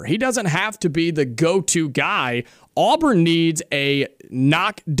scorer. He doesn't have to be the go-to guy. Auburn needs a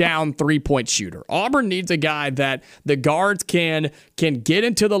knockdown three-point shooter. Auburn needs a guy that the guards can get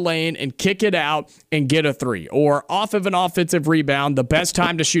into the lane and kick it out and get a three. Or off of an offensive rebound, the best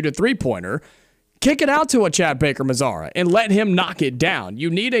time to shoot a three-pointer, kick it out to a Chad Baker-Mazara and let him knock it down. You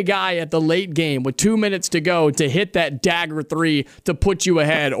need a guy at the late game with 2 minutes to go to hit that dagger three to put you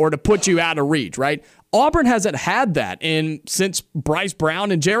ahead or to put you out of reach, right? Auburn hasn't had that since Bryce Brown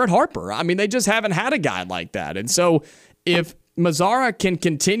and Jared Harper. I mean, they just haven't had a guy like that. And so if Mazara can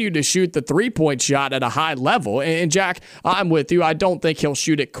continue to shoot the three-point shot at a high level, and Jack, I'm with you. I don't think he'll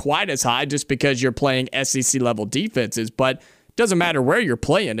shoot it quite as high just because you're playing SEC-level defenses, but doesn't matter where you're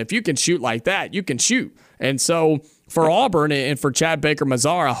playing. If you can shoot like that, you can shoot. And so for Auburn and for Chad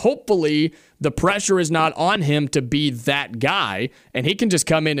Baker-Mazara, hopefully the pressure is not on him to be that guy, and he can just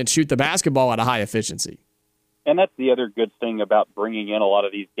come in and shoot the basketball at a high efficiency. And that's the other good thing about bringing in a lot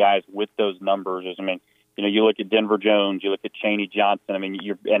of these guys with those numbers is, I mean, you know, you look at Denver Jones, you look at Chaney Johnson, I mean,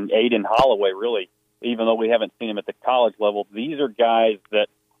 and Aiden Holloway, really, even though we haven't seen him at the college level, these are guys that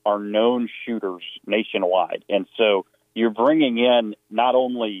are known shooters nationwide. And so you're bringing in not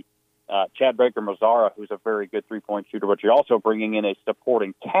only Chad Baker-Mazara, who's a very good three-point shooter, but you're also bringing in a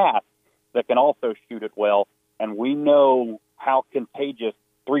supporting cast that can also shoot it well. And we know how contagious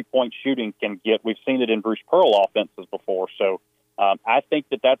three-point shooting can get. We've seen it in Bruce Pearl offenses before. So I think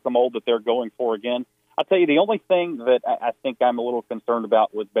that that's the mold that they're going for again. I'll tell you, the only thing that I think I'm a little concerned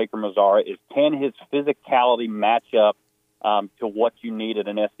about with Baker-Mazara is can his physicality match up to what you need at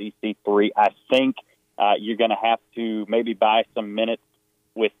an SEC 3. I think you're going to have to maybe buy some minutes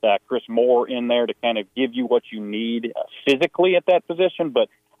with Chris Moore in there to kind of give you what you need physically at that position. But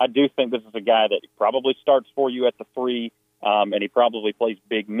I do think this is a guy that probably starts for you at the 3, and he probably plays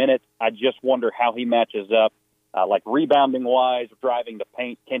big minutes. I just wonder how he matches up, like rebounding-wise, driving the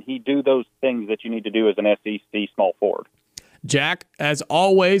paint. Can he do those things that you need to do as an SEC small forward? Jack, as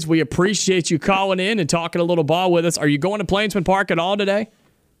always, we appreciate you calling in and talking a little ball with us. Are you going to Plainsman Park at all today?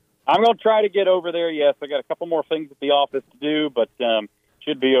 I'm going to try to get over there, yes. I got a couple more things at the office to do, but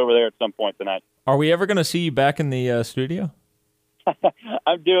should be over there at some point tonight. Are we ever going to see you back in the studio?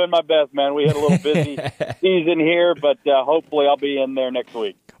 I'm doing my best, man. We had a little busy season here, but hopefully I'll be in there next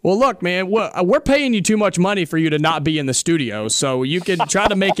week. Well, look, man, we're paying you too much money for you to not be in the studio, so you can try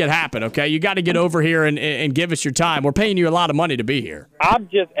to make it happen, okay? You got to get over here and give us your time. We're paying you a lot of money to be here. I'm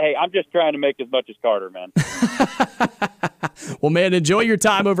just trying to make as much as Carter, man. Well, man, enjoy your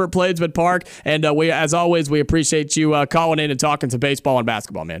time over at Plainsman Park, and as always, we appreciate you calling in and talking to baseball and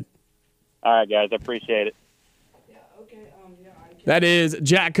basketball, man. All right, guys, I appreciate it. That is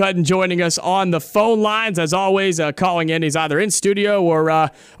Jack Hutton joining us on the phone lines. As always, calling in. He's either in studio or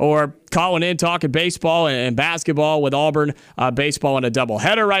calling in, talking baseball and basketball with Auburn baseball in a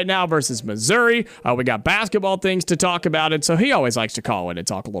doubleheader right now versus Missouri. We got basketball things to talk about, and so he always likes to call in and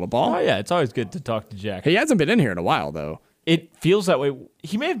talk a little ball. Oh, yeah, it's always good to talk to Jack. He hasn't been in here in a while, though. It feels that way.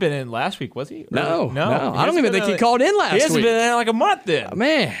 He may have been in last week, was he? No. I don't even think he called in last week. He hasn't been in like a month then.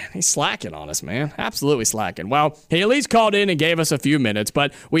 Man, he's slacking on us, man. Absolutely slacking. Well, he at least called in and gave us a few minutes,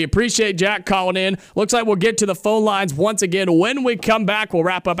 but we appreciate Jack calling in. Looks like we'll get to the phone lines once again. When we come back, we'll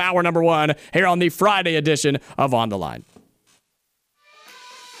wrap up hour number 1 here on the Friday edition of On the Line.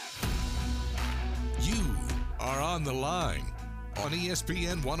 You are on the line on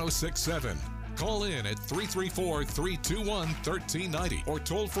ESPN 106.7. Call in at 334-321-1390 or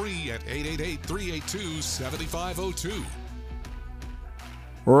toll free at 888-382-7502.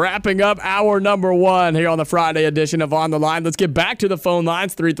 Wrapping up hour number 1 here on the Friday edition of On the Line. Let's get back to the phone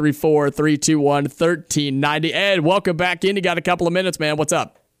lines, 334-321-1390. Ed, welcome back in. You got a couple of minutes, man. What's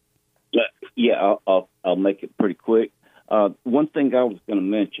up? Yeah, I'll make it pretty quick. One thing I was going to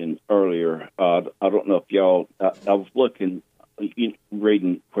mention earlier, I don't know if y'all, I was looking,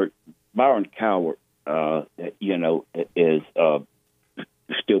 reading where Byron Cowart, is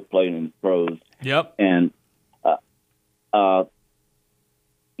still playing in the pros. Yep. And,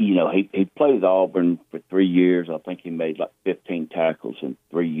 he played Auburn for 3 years. I think he made like 15 tackles in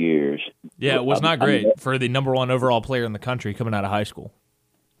 3 years. Yeah, it was not great for the number 1 overall player in the country coming out of high school.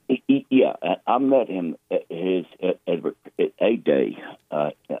 Yeah, I met him at A-Day.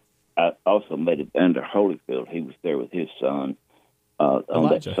 I also met him under Holyfield. He was there with his son.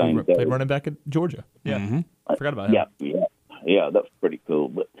 Elijah, that same who played running back at Georgia. Yeah, I forgot about him. Yeah, that's pretty cool.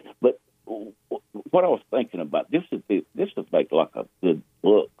 But what I was thinking about, this would make like a good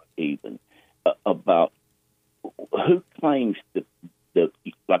book even about who claims the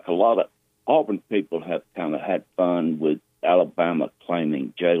like a lot of Auburn people have kind of had fun with Alabama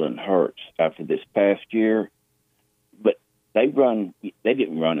claiming Jalen Hurts after this past year, but they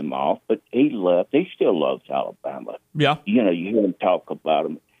didn't run him off, but he left. He still loves Alabama. Yeah. You hear him talk about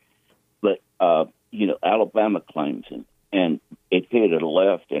him. But, Alabama claims him. And if he had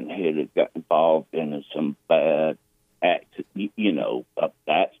left and he had got involved in some bad act,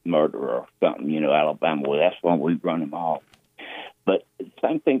 that's murder or something, Alabama, well, that's why we run him off. But the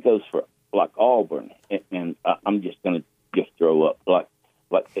same thing goes for, like, Auburn. And I'm just going to just throw up, like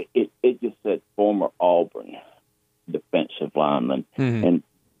it just said former Auburn defensive lineman, and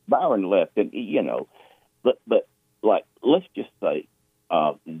Byron left, and but like let's just say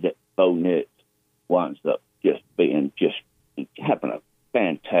that Bo Nix winds up just having a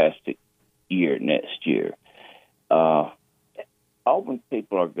fantastic year next year. Auburn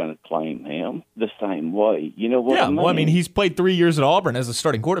people are going to claim him the same way. You know what I mean? Well, I mean, he's played 3 years at Auburn as a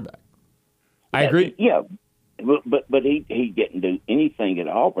starting quarterback. I agree. Yeah. But he didn't do anything at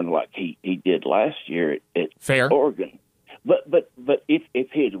Auburn like he did last year at Oregon. But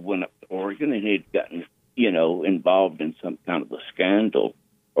if he had went up to Oregon and he'd gotten involved in some kind of a scandal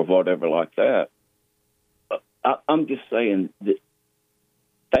or whatever like that, I'm just saying that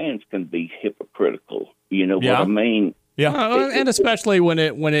fans can be hypocritical. You know what I mean? Yeah, and especially when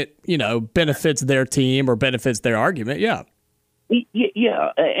it benefits their team or benefits their argument. Yeah.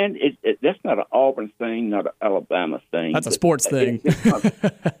 Yeah, and that's not an Auburn thing, not an Alabama thing. That's a sports thing. It's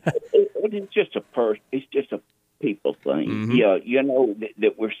just it's just a people thing. Mm-hmm. Yeah,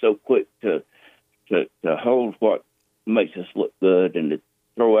 that we're so quick to hold what makes us look good and to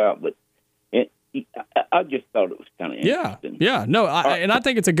throw out. But I just thought it was kind of interesting. Yeah. No, and I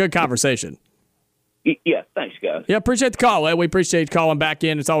think it's a good conversation. Yeah, thanks, guys. Yeah, appreciate the call, Ed. We appreciate calling back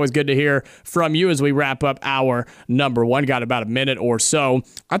in. It's always good to hear from you as we wrap up hour number 1. Got about a minute or so.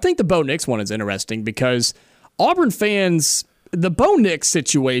 I think the Bo Nix one is interesting because Auburn fans, the Bo Nix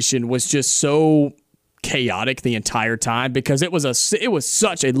situation was just so chaotic the entire time because it was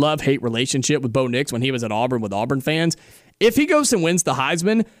such a love-hate relationship with Bo Nix when he was at Auburn with Auburn fans. If he goes and wins the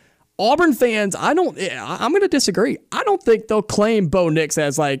Heisman, Auburn fans, I'm going to disagree. I don't think they'll claim Bo Nix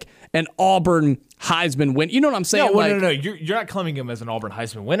as like an Auburn Heisman win. You know what I'm saying? No. You're not claiming him as an Auburn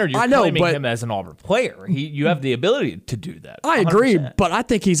Heisman winner. You're claiming him as an Auburn player. You have the ability to do that. 100%. I agree, but I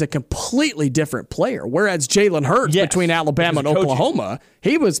think he's a completely different player. Whereas Jalen Hurts between Alabama and Oklahoma,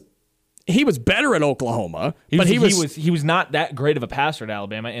 he was better at Oklahoma, but he was not that great of a passer at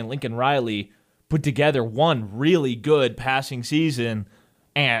Alabama. And Lincoln Riley put together one really good passing season.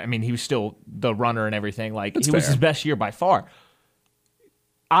 And I mean, he was still the runner and everything. Like That's was his best year by far.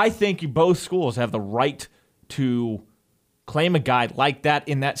 I think both schools have the right to claim a guy like that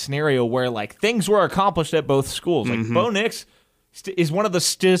in that scenario where like things were accomplished at both schools. Like Bo Nix is one of the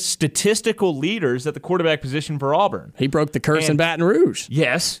statistical leaders at the quarterback position for Auburn. He broke the curse in Baton Rouge.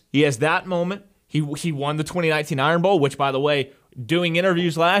 Yes, he has that moment. He won the 2019 Iron Bowl, which, by the way, doing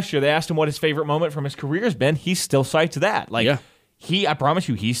interviews last year, they asked him what his favorite moment from his career has been. He still cites that. Like I promise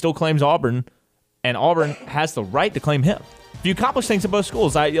you, he still claims Auburn, and Auburn has the right to claim him. If you accomplish things at both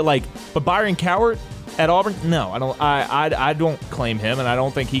schools, but Byron Cowart at Auburn, no, I don't. I don't claim him, and I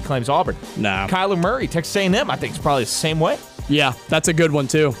don't think he claims Auburn. No. Kyler Murray, Texas A&M, I think is probably the same way. Yeah, that's a good one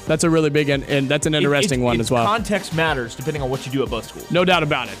too. That's a really big and that's an interesting one as well. Context matters depending on what you do at both schools. No doubt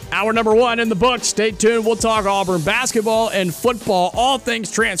about it. Hour number 1 in the books. Stay tuned. We'll talk Auburn basketball and football, all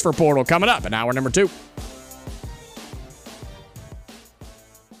things transfer portal coming up in hour number 2.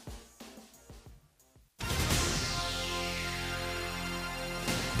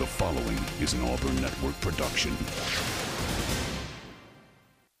 The following is an Auburn Network production.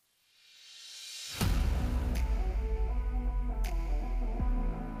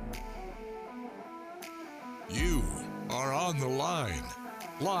 You are on the line.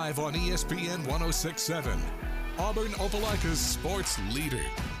 Live on ESPN 1067. Auburn Opelika's sports leader.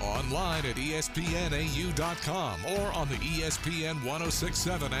 Online at ESPNAU.com or on the ESPN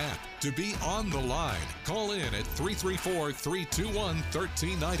 1067 app. To be on the line, call in at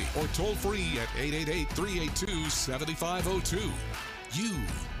 334-321-1390 or toll free at 888-382-7502. You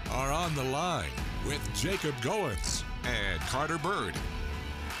are on the line with Jacob Goins and Carter Byrd.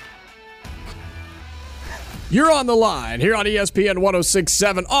 You're on the line here on ESPN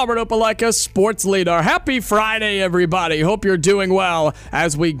 1067, Auburn Opelika sports leader. Happy Friday, everybody. Hope you're doing well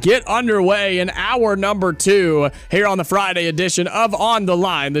as we get underway in hour number 2 here on the Friday edition of On the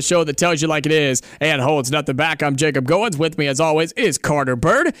Line, the show that tells you like it is and holds nothing back. I'm Jacob Goins. With me, as always, is Carter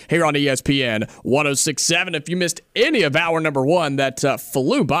Byrd here on ESPN 1067. If you missed any of hour number 1, that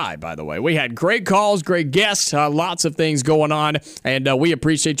flew by the way. We had great calls, great guests, lots of things going on, and we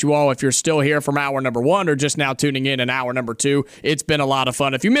appreciate you all if you're still here from hour number 1 or just now tuning in hour number 2. It's been a lot of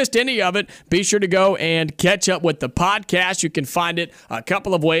fun. If you missed any of it, be sure to go and catch up with the podcast. You can find it a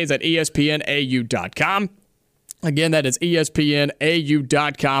couple of ways at espnau.com. Again, that is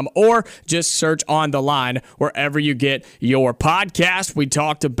espnau.com, or just search On the Line wherever you get your podcast. We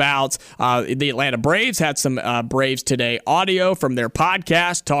talked about the Atlanta Braves, had some Braves Today audio from their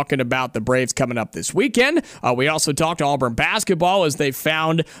podcast talking about the Braves coming up this weekend. We also talked Auburn basketball as they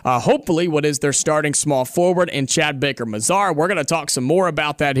found, hopefully, what is their starting small forward in Chad Baker-Mazara. We're going to talk some more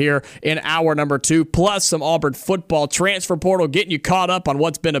about that here in hour number 2, plus some Auburn football transfer portal, getting you caught up on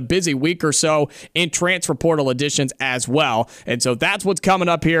what's been a busy week or so in transfer portal edition as well. And so that's what's coming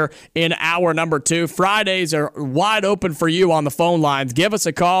up here in hour number 2. Fridays are wide open for you on the phone lines. Give us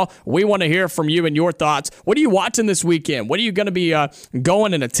a call. We want to hear from you and your thoughts. What are you watching this weekend? What are you going to be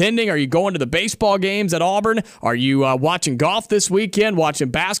going and attending? Are you going to the baseball games at Auburn? Are you watching golf this weekend, watching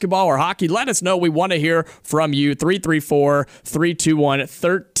basketball or hockey? Let us know. We want to hear from you.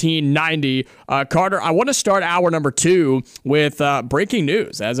 334-321-1390. Carter, I want to start hour number 2 with breaking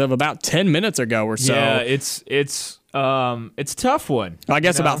news as of about 10 minutes ago or so. Yeah, it's a tough one. I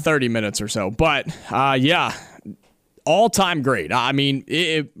guess about 30 minutes or so. But, yeah, all-time great. I mean,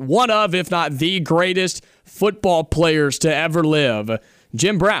 one of, if not the greatest football players to ever live,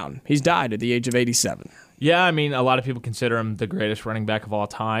 Jim Brown. He's died at the age of 87. Yeah, I mean, a lot of people consider him the greatest running back of all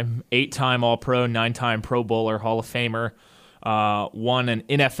time. 8-time All-Pro, 9-time Pro Bowler, Hall of Famer. Won an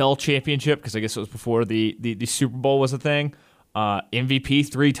NFL championship, because I guess it was before the Super Bowl was a thing.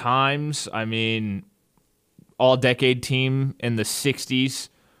 MVP 3 times. I mean, all-decade team in the 60s.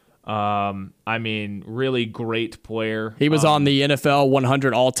 I mean, really great player. He was on the NFL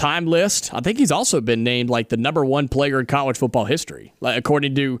 100 all-time list. I think he's also been named like the number 1 player in college football history, like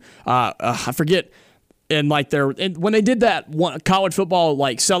according to I forget. And when they did that college football,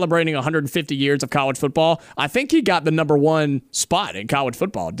 like celebrating 150 years of college football, I think he got the number one spot in college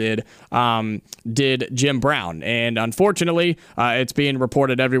football. Did Jim Brown? And unfortunately, it's being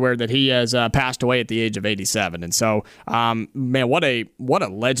reported everywhere that he has passed away at the age of 87. And so, man, what a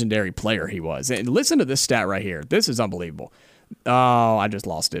legendary player he was. And listen to this stat right here. This is unbelievable. Oh, I just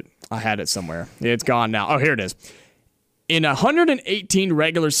lost it. I had it somewhere. It's gone now. Oh, here it is. In 118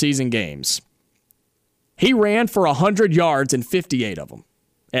 regular season games, he ran for 100 yards in 58 of them,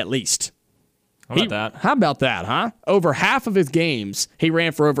 at least. How about that, huh? Over half of his games, he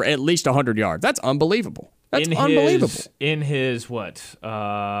ran for over at least 100 yards. That's unbelievable. That's unbelievable. In his,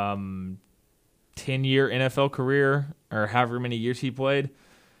 10-year NFL career, or however many years he played,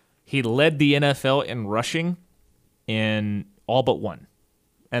 he led the NFL in rushing in all but one.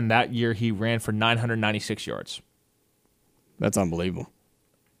 And that year, he ran for 996 yards. That's unbelievable.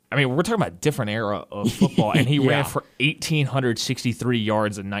 I mean, we're talking about a different era of football, and he ran for 1,863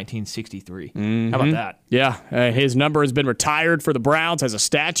 yards in 1963. How about that? Yeah, his number has been retired for the Browns, has a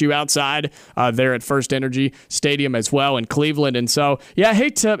statue outside there at First Energy Stadium as well in Cleveland. And so, yeah,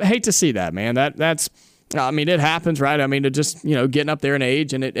 hate to see that, man. That's I mean, it happens, right? I mean, it just, getting up there in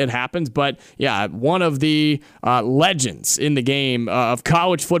age, and it happens. But, yeah, one of the legends in the game of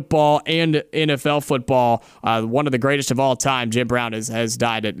college football and NFL football, one of the greatest of all time, Jim Brown, has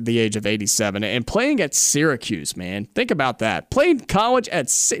died at the age of 87. And playing at Syracuse, man, think about that. Played college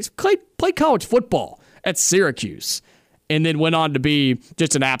football at Syracuse, and then went on to be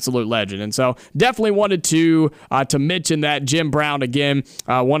just an absolute legend. And so definitely wanted to mention that Jim Brown, again,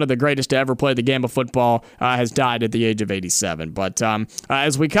 one of the greatest to ever play the game of football, has died at the age of 87. But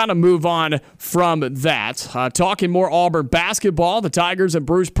as we kind of move on from that, talking more Auburn basketball, the Tigers and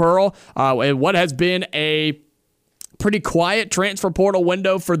Bruce Pearl, and what has been a pretty quiet transfer portal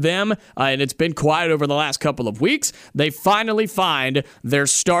window for them, and it's been quiet over the last couple of weeks. They finally find their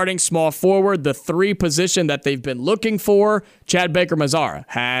starting small forward, the 3 position that they've been looking for. Chad Baker-Mazara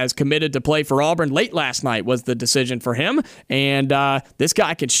has committed to play for Auburn. Late last night was the decision for him, and this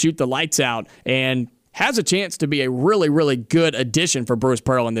guy can shoot the lights out and has a chance to be a really, really good addition for Bruce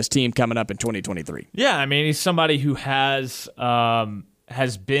Pearl and this team coming up in 2023. Yeah, I mean, he's somebody who has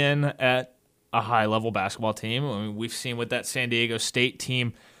been at a high-level basketball team. I mean, we've seen what that San Diego State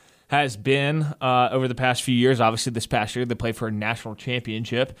team has been over the past few years. Obviously, this past year, they played for a national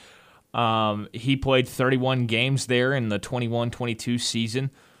championship. He played 31 games there in the 21-22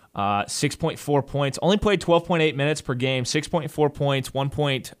 season. 6.4 points. Only played 12.8 minutes per game. 6.4 points,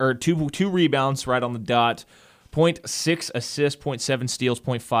 two rebounds right on the dot. 0.6 assists, 0.7 steals,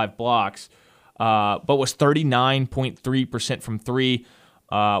 0.5 blocks. But was 39.3% from three.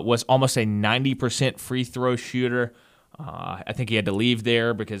 Was almost a 90% free throw shooter. I think he had to leave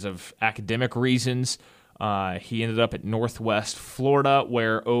there because of academic reasons. He ended up at Northwest Florida,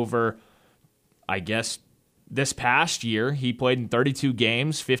 where over, I guess, this past year, he played in 32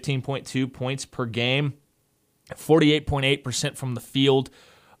 games, 15.2 points per game, 48.8% from the field,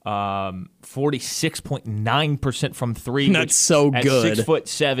 46.9% from three. That's so good. At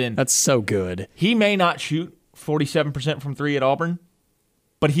 6'7". That's so good. He may not shoot 47% from three at Auburn,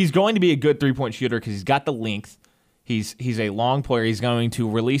 but he's going to be a good three-point shooter because he's got the length. He's a long player. He's going to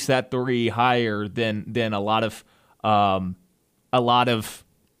release that three higher than a lot of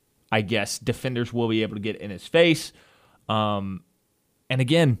I guess defenders will be able to get in his face. And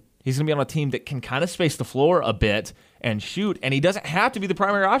again, he's going to be on a team that can kind of space the floor a bit and shoot, and he doesn't have to be the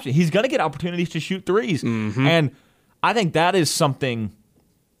primary option. He's going to get opportunities to shoot threes. Mm-hmm. And I think that is something,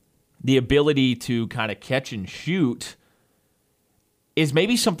 the ability to kind of catch and shoot is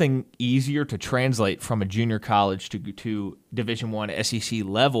maybe something easier to translate from a junior college to Division I SEC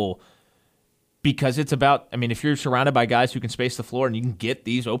level, because it's about, I mean, if you're surrounded by guys who can space the floor and you can get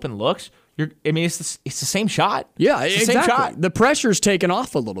these open looks, it's the same shot. Yeah, it's exactly. The same shot. The pressure's taken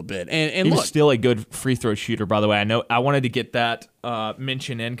off a little bit. And he's look, still a good free throw shooter, by the way. I know I wanted to get that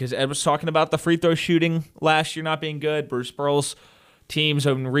mention in because Ed was talking about the free throw shooting last year not being good. Bruce Pearl's teams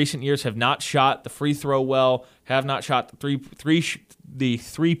in recent years have not shot the free throw well, have not shot the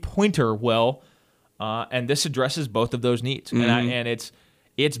three-pointer well, and this addresses both of those needs. Mm-hmm. And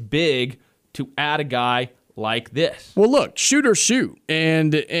it's big to add a guy like this. Well, look, shoot or shoot.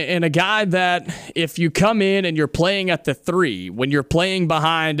 And a guy that if you come in and you're playing at the three, when you're playing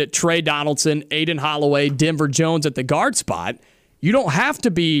behind Trey Donaldson, Aiden Holloway, Denver Jones at the guard spot, you don't have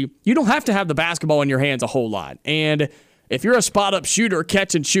to have the basketball in your hands a whole lot. And If you're a spot-up shooter,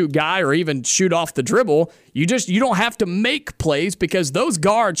 catch-and-shoot guy, or even shoot off the dribble, you don't have to make plays because those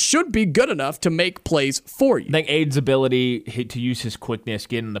guards should be good enough to make plays for you. I think Aiden's ability to use his quickness,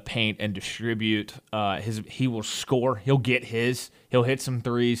 get in the paint, and distribute, he will score. He'll get his. He'll hit some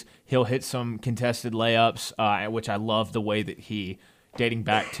threes. He'll hit some contested layups, which I love the way that dating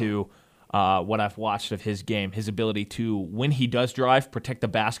back to what I've watched of his game, his ability to, when he does drive, protect the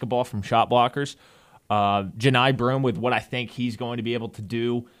basketball from shot blockers. Janai Broome, with what I think he's going to be able to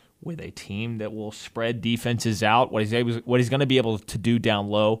do with a team that will spread defenses out, what he's going to be able to do down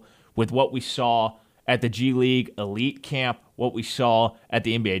low, with what we saw at the G League Elite Camp, what we saw at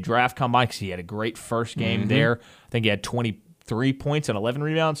the NBA Draft Combine, because he had a great first game there. I think he had 23 points and 11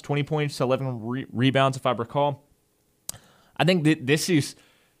 rebounds, 20 points, 11 rebounds, if I recall. I think that this is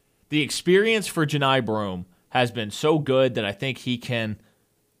the experience for Janai Broome has been so good that I think he can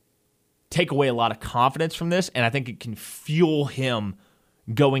take away a lot of confidence from this, and I think it can fuel him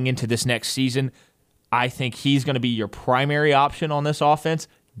going into this next season. I think he's going to be your primary option on this offense.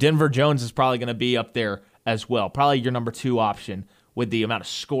 Denver Jones is probably going to be up there as well, probably your number 2 option with the amount of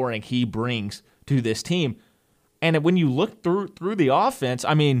scoring he brings to this team. And when you look through the offense,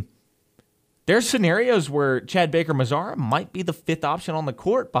 I mean, there's scenarios where Chad Baker-Mazara might be the 5th option on the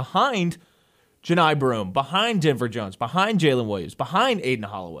court behind Janai Broome, behind Denver Jones, behind Jalen Williams, behind Aiden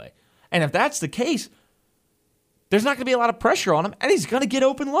Holloway. And if that's the case, there's not going to be a lot of pressure on him, and he's going to get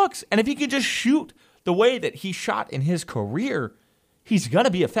open looks. And if he can just shoot the way that he shot in his career, he's going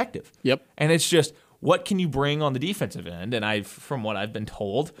to be effective. Yep. And it's just, what can you bring on the defensive end? And from what I've been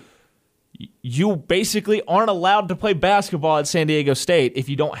told, you basically aren't allowed to play basketball at San Diego State if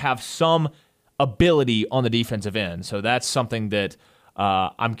you don't have some ability on the defensive end. So that's something that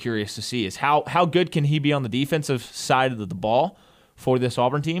I'm curious to see, is how good can he be on the defensive side of the ball for this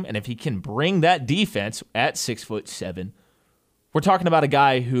Auburn team. And if he can bring that defense at 6'7", we're talking about a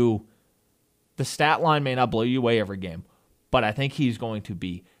guy who the stat line may not blow you away every game, but I think he's going to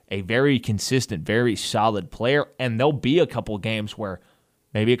be a very consistent, very solid player. And there'll be a couple games where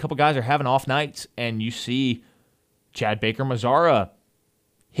maybe a couple guys are having off nights, and you see Chad Baker-Mazara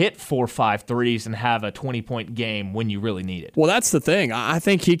hit 4 or 5 threes and have a 20-point game when you really need it. Well, that's the thing. I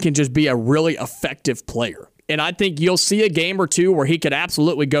think he can just be a really effective player. And I think you'll see a game or two where he could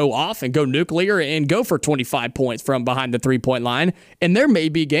absolutely go off and go nuclear and go for 25 points from behind the three-point line. And there may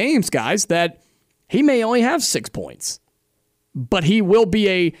be games, guys, that he may only have 6 points. But he will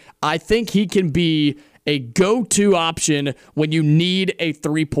be I think he can be a go-to option when you need a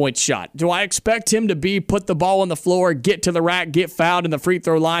three-point shot. Do I expect him to put the ball on the floor, get to the rack, get fouled in the free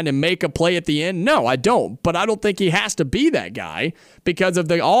throw line, and make a play at the end? No, I don't. But I don't think he has to be that guy because of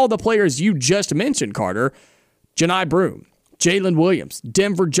all the players you just mentioned, Carter. Janai Broome, Jalen Williams,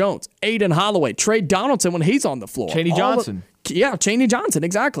 Denver Jones, Aiden Holloway, Trey Donaldson when he's on the floor. Chaney Johnson. Chaney Johnson,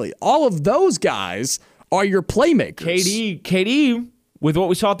 exactly. All of those guys are your playmakers. KD, with what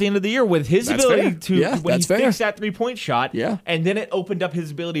we saw at the end of the year, with his ability to, when he fixed that three-point shot, and then it opened up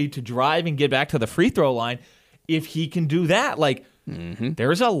his ability to drive and get back to the free throw line. If he can do that,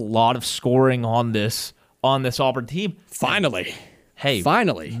 there's a lot of scoring on this Auburn team. Finally.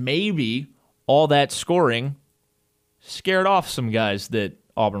 Finally. Maybe all that scoring scared off some guys that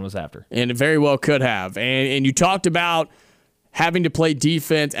Auburn was after. And it very well could have. And you talked about having to play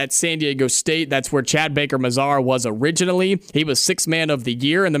defense at San Diego State. That's where Chad Baker-Mazara was originally. He was Sixth Man of the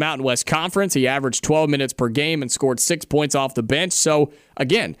Year in the Mountain West Conference. He averaged 12 minutes per game and scored 6 points off the bench. So,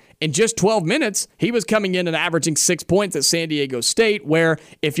 again, in just 12 minutes, he was coming in and averaging 6 points at San Diego State, where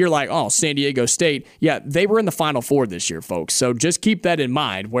if you're like, oh, San Diego State, yeah, they were in the Final Four this year, folks. So just keep that in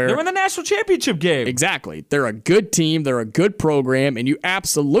mind. They were in the national championship game. Exactly. They're a good team. They're a good program, and you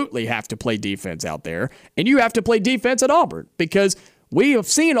absolutely have to play defense out there. And you have to play defense at Auburn because we have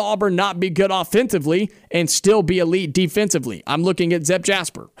seen Auburn not be good offensively and still be elite defensively. I'm looking at Zep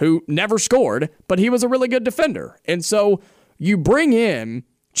Jasper, who never scored, but he was a really good defender. And so you bring in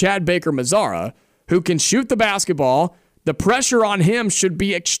Chad Baker-Mazara, who can shoot the basketball. The pressure on him should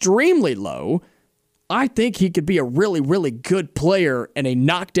be extremely low. I think he could be a really, really good player and a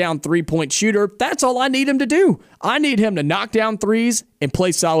knockdown three-point shooter. That's all I need him to do. I need him to knock down threes and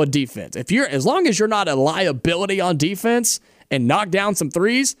play solid defense. As long as you're not a liability on defense and knock down some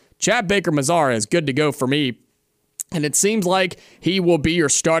threes, Chad Baker-Mazara is good to go for me. And it seems like he will be your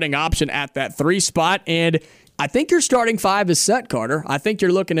starting option at that 3 spot. And I think your starting 5 is set, Carter. I think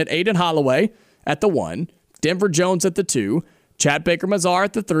you're looking at Aiden Holloway at the 1, Denver Jones at the 2, Chad Baker-Mazara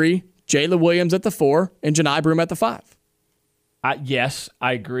at the 3, Jalen Williams at the 4, and Janai Broome at the 5. Yes,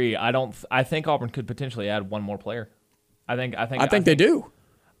 I agree. I think Auburn could potentially add one more player. I think they do.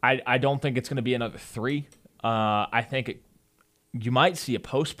 I don't think it's going to be another 3. I think you might see a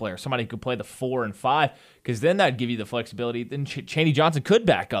post player, somebody who could play the 4 and 5, because then that'd give you the flexibility. Then Chaney Johnson could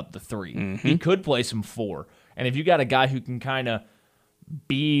back up the 3. Mm-hmm. He could play some 4. And if you got a guy who can kind of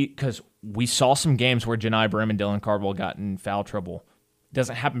because we saw some games where Janai Brim and Dylan Cardwell got in foul trouble. It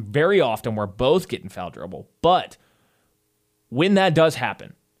doesn't happen very often where both get in foul trouble. But when that does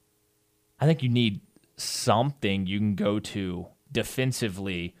happen, I think you need something you can go to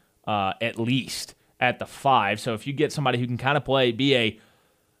defensively, at least at the 5. So if you get somebody who can kind of be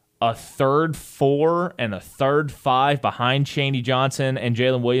a third 4 and a third 5 behind Chaney Johnson and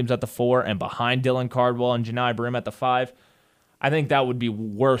Jalen Williams at the 4 and behind Dylan Cardwell and Janai Brim at the 5, I think that would be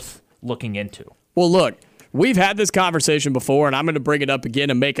worth looking into. Well, look, we've had this conversation before, and I'm going to bring it up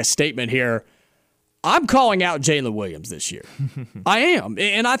again and make a statement here. I'm calling out Jalen Williams this year. I am,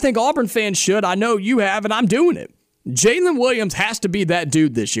 and I think Auburn fans should. I know you have, and I'm doing it. Jalen Williams has to be that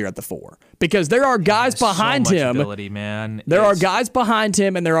dude this year at the 4 because there are guys behind him. Ability, man. There are guys behind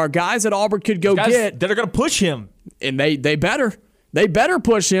him, and there are guys that Auburn could go get that are going to push him, and they better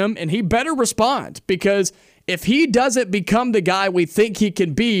push him, and he better respond because if he doesn't become the guy we think he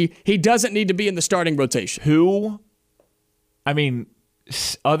can be, he doesn't need to be in the starting rotation. He was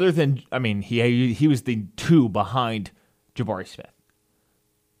the 2 behind Jabari Smith.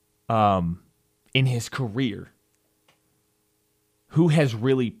 In his career. Who has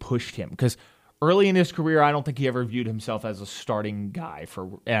really pushed him? Because early in his career, I don't think he ever viewed himself as a starting guy,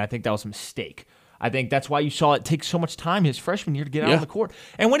 and I think that was a mistake. I think that's why you saw it take so much time his freshman year to get out on the court.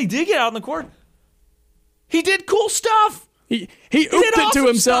 And when he did get out on the court, he did cool stuff. He ooped it to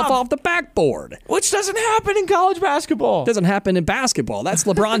himself off the backboard. Which doesn't happen in college basketball. Doesn't happen in basketball. That's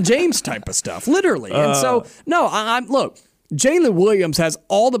LeBron James type of stuff, literally. And so, no, look, Jalen Williams has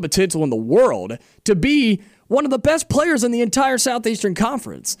all the potential in the world to be one of the best players in the entire Southeastern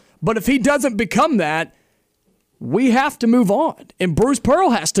Conference. But if he doesn't become that, we have to move on. And Bruce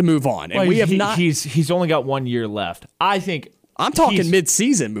Pearl has to move on. And He's only got 1 year left. I'm talking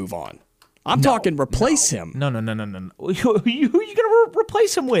mid-season move on. I'm talking replace him. No. Who are you going to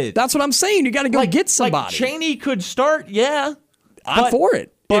replace him with? That's what I'm saying. You got to go get somebody. Like Chaney could start, yeah. I'm for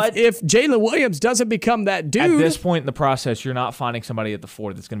it. But if Jalen Williams doesn't become that dude. At this point in the process, you're not finding somebody at the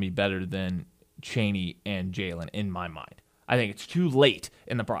 4 that's going to be better than Chaney and Jalen, in my mind. I think it's too late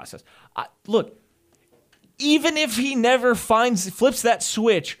in the process. Look, even if he never flips that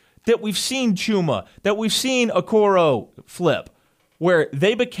switch that we've seen Chuma, that we've seen Okoro flip, where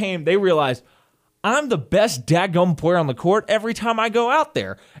they realized, I'm the best daggum player on the court every time I go out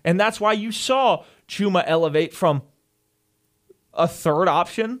there. And that's why you saw Chuma elevate from a third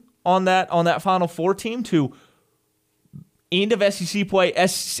option on that Final Four team to end of SEC play,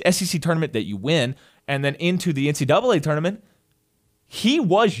 SEC tournament that you win, and then into the NCAA tournament. He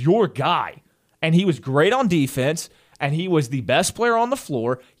was your guy, and he was great on defense, and he was the best player on the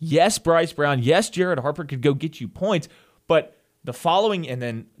floor. Yes, Bryce Brown, yes, Jared Harper could go get you points, but the following, and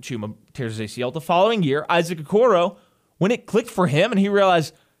then Chuma tears his ACL. The following year, Isaac Okoro, when it clicked for him, and he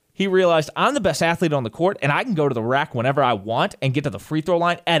realized I'm the best athlete on the court, and I can go to the rack whenever I want and get to the free throw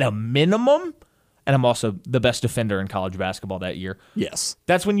line at a minimum. And I'm also the best defender in college basketball that year. Yes.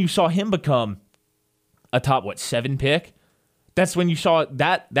 That's when you saw him become a top, 7 pick? That's when you saw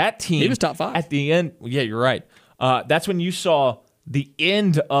that team. He was top 5. At the end. Yeah, you're right. That's when you saw the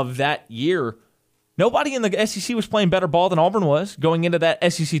end of that year. Nobody in the SEC was playing better ball than Auburn was going into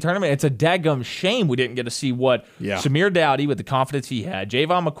that SEC tournament. It's a daggum shame we didn't get to see what Samir Dowdy, with the confidence he had,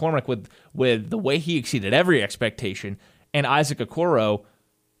 Javon McCormick with the way he exceeded every expectation, and Isaac Okoro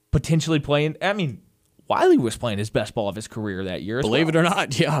potentially playing. I mean, Wiley was playing his best ball of his career that year. Believe it or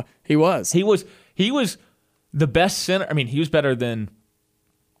not, yeah, he was. He was the best center. I mean, he was better than,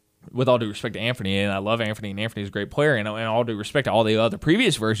 with all due respect to Anthony, and I love Anthony, and Anthony's a great player, and all due respect to all the other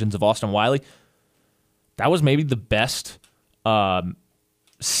previous versions of Austin Wiley, that was maybe the best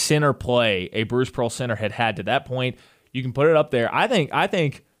center play a Bruce Pearl center had to that point. You can put it up there. I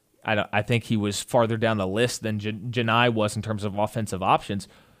think he was farther down the list than Janai was in terms of offensive options.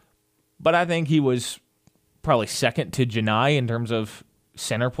 But I think he was probably second to Janai in terms of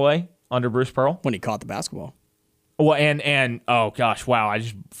center play under Bruce Pearl. When he caught the basketball. Well, and oh gosh, wow, I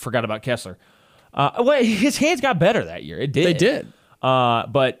just forgot about Kessler. His hands got better that year. It did. They did.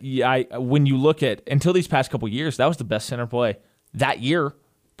 But when you look at, until these past couple years, that was the best center play that year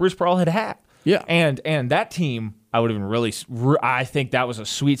Bruce Pearl had. Yeah. And that team, I think that was a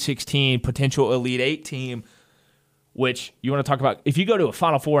Sweet 16, potential Elite 8 team. Which you want to talk about, if you go to a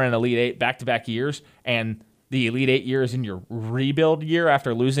Final Four and Elite 8 back-to-back years, and the Elite 8 year is in your rebuild year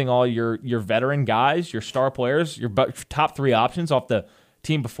after losing all your veteran guys, your star players, your top 3 options off the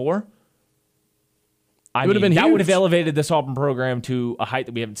team before, I would have mean, been that huge. would have elevated this Auburn program to a height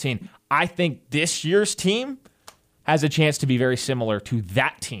that we haven't seen. I think this year's team has a chance to be very similar to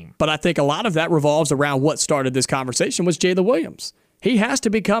that team. But I think a lot of that revolves around what started this conversation was Jalen Williams. He has to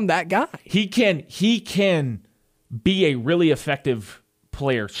become that guy. He can be a really effective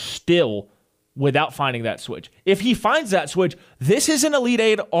player still without finding that switch. If he finds that switch, this is an Elite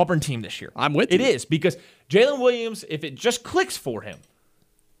Eight Auburn team this year. I'm with you. It is, because Jalen Williams, if it just clicks for him,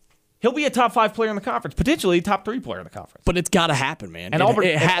 he'll be a top 5 player in the conference, potentially a top 3 player in the conference. But it's got to happen, man. And Auburn,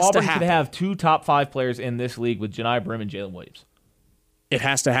 it has Auburn to happen. could have 2 top 5 players in this league with Janai Brim and Jalen Williams. It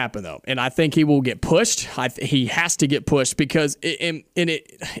has to happen, though. And I think he will get pushed. He has to get pushed because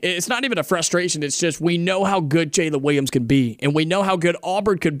it's not even a frustration. It's just we know how good Jalen Williams can be. And we know how good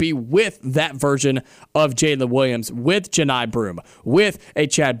Auburn could be with that version of Jalen Williams, with Janai Broom, with a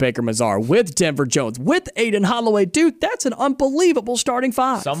Chad Baker-Mazara, with Denver Jones, with Aiden Holloway. Dude, that's an unbelievable starting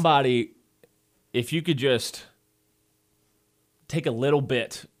 5. Somebody, if you could just take a little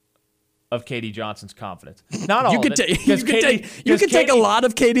bit of KD Johnson's confidence. Not all you could of it. You could take a lot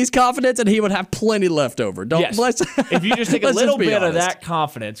of KD's confidence, and he would have plenty left over. Yes. If you just take a let's little just be bit of honest. that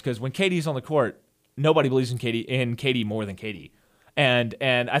confidence, because when KD's on the court, nobody believes in KD more than KD. And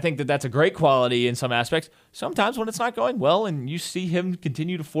I think that that's a great quality in some aspects. Sometimes when it's not going well, and you see him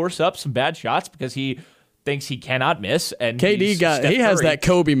continue to force up some bad shots because he thinks he cannot miss. And KD has that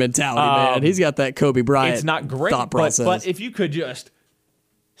Kobe mentality, man. He's got that Kobe Bryant. It's not great, thought process. but if you could just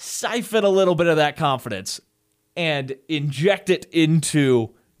siphon a little bit of that confidence and inject it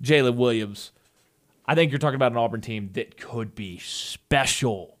into Jalen Williams, I think you're talking about an Auburn team that could be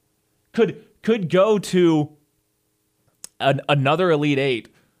special. Could go to another Elite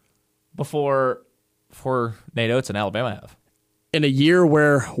Eight before Nate Oates and Alabama have. In a year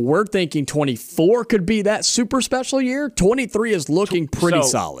where we're thinking 24 could be that super special year, 23 is looking pretty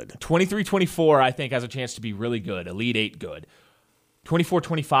solid. 23-24, I think, has a chance to be really good. Elite Eight good.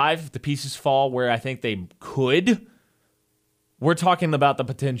 24-25, the pieces fall where I think they could. We're talking about the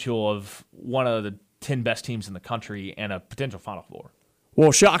potential of one of the 10 best teams in the country and a potential Final Four.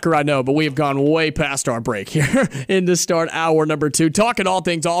 Well, shocker, I know, but we have gone way past our break here in to start hour number 2. Talking all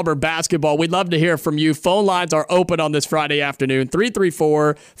things Auburn basketball. We'd love to hear from you. Phone lines are open on this Friday afternoon,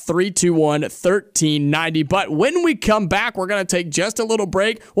 334-321-1390. But when we come back, we're going to take just a little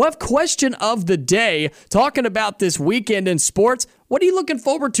break. We'll have question of the day talking about this weekend in sports. What are you looking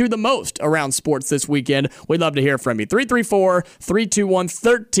forward to the most around sports this weekend? We'd love to hear from you.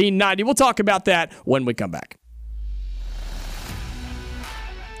 334-321-1390. We'll talk about that when we come back.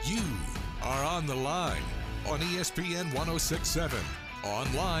 You are on the line on ESPN 1067,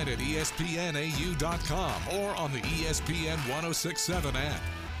 online at espnau.com, or on the ESPN 1067 app.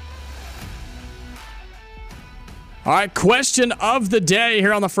 All right, question of the day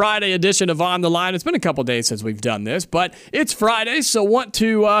here on the Friday edition of On the Line. It's been a couple days since we've done this, but it's Friday, so want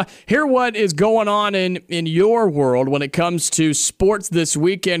to hear what is going on in your world when it comes to sports this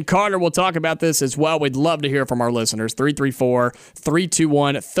weekend. Carter will talk about this as well. We'd love to hear from our listeners.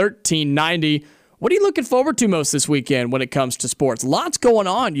 334-321-1390. What are you looking forward to most this weekend when it comes to sports? Lots going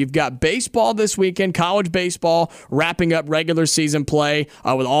on. You've got baseball this weekend, college baseball, wrapping up regular season play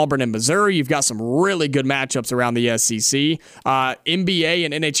with Auburn and Missouri. You've got some really good matchups around the SEC. NBA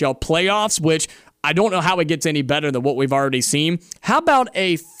and NHL playoffs, which I don't know how it gets any better than what we've already seen. How about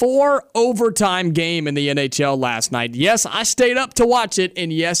a 4 overtime game in the NHL last night? Yes, I stayed up to watch it,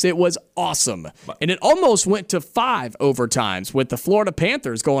 and yes, it was awesome. And it almost went to 5 overtimes with the Florida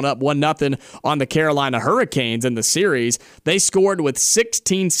Panthers going up 1-0 on the Carolina Hurricanes in the series. They scored with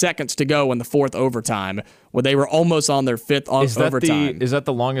 16 seconds to go in the 4th overtime, where they were almost on their 5th overtime. Is that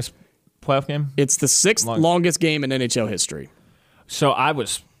the longest playoff game? It's the 6th longest game in NHL history. So I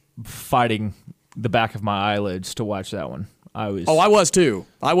was fighting the back of my eyelids to watch that one. I was too,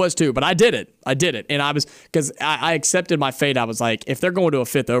 but I did it. And I was, because I accepted my fate. I was like, if they're going to a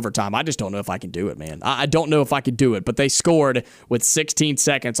 5th overtime, I just don't know if I can do it, man. I don't know if I could do it, but they scored with 16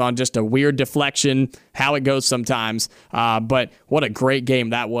 seconds on just a weird deflection, how it goes sometimes. But what a great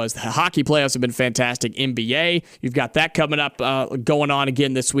game that was. The hockey playoffs have been fantastic. NBA, you've got that coming up, going on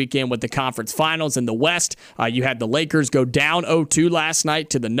again this weekend with the conference finals in the West. You had the Lakers go down 0-2 last night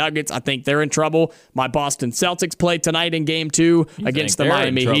to the Nuggets. I think they're in trouble. My Boston Celtics play tonight in Game 2 against the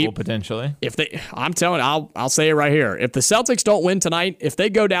Miami Heat. Potentially. I'm telling you, I'll say it right here. If the Celtics don't win tonight, if they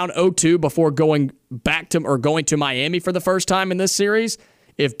go down 0-2 before going to Miami for the first time in this series,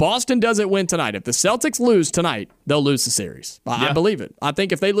 if Boston doesn't win tonight, if the Celtics lose tonight, they'll lose the series. I believe it. I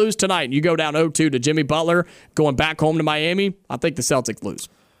think if they lose tonight and you go down 0-2 to Jimmy Butler going back home to Miami, I think the Celtics lose.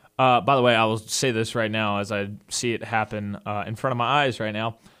 By the way, I will say this right now as I see it happen in front of my eyes right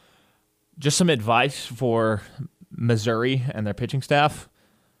now. just some advice for Missouri and their pitching staff.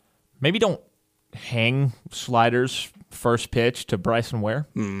 Maybe don't hang sliders first pitch to Bryson Ware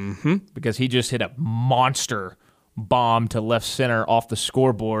because he just hit a monster bomb to left center off the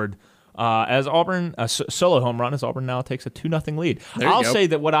scoreboard as Auburn, a solo home run, as Auburn now takes a 2-0 lead. I'll say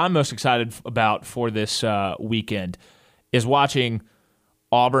that what I'm most excited about for this weekend is watching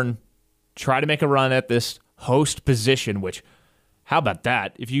Auburn try to make a run at this host position, which, how about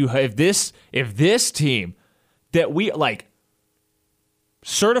that? If this team that we like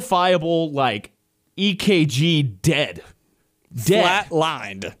certifiable like EKG dead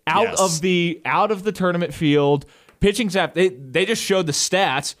flat-lined out of the tournament field, pitching staff, they just showed the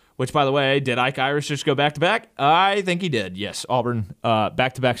stats, which, by the way, did Ike Irish just go back-to-back? I think he did, yes. Auburn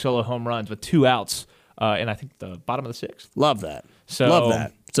back-to-back solo home runs with 2 outs, and I think the bottom of the 6th. Love that. So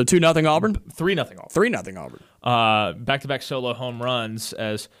 2-0 Auburn? 3-0 Auburn. 3-0 Auburn. Back-to-back solo home runs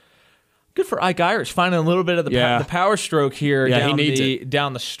as good for Ike Irish, finding a little bit of the power stroke here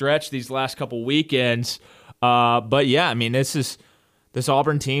down the stretch these last couple weekends. But yeah, I mean, this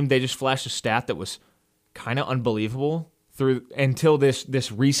Auburn team, they just flashed a stat that was kind of unbelievable until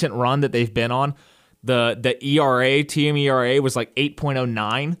this recent run that they've been on. The ERA, team ERA was like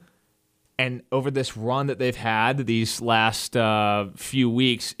 8.09. And over this run that they've had these last few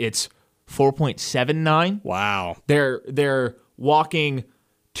weeks, it's 4.79. Wow. They're walking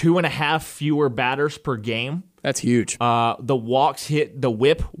 2.5 fewer batters per game. That's huge. The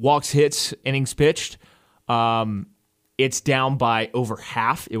whip, walks, hits, innings pitched. It's down by over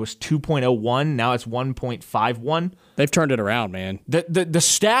half. It was 2.01. Now it's 1.51. They've turned it around, man. The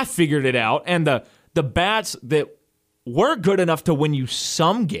staff figured it out, and the bats that were good enough to win you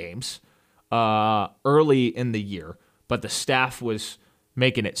some games early in the year, but the staff was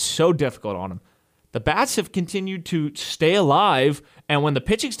making it so difficult on them. The bats have continued to stay alive, and when the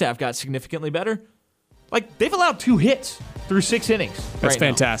pitching staff got significantly better, like, they've allowed 2 hits through 6 innings. That's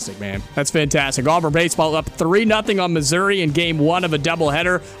fantastic, man. That's fantastic. Auburn baseball up 3-0 on Missouri in game 1 of a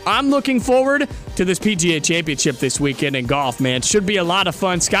doubleheader. I'm looking forward to this PGA Championship this weekend in golf, man. Should be a lot of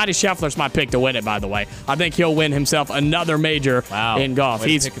fun. Scotty Scheffler's my pick to win it, by the way. I think he'll win himself another major in golf.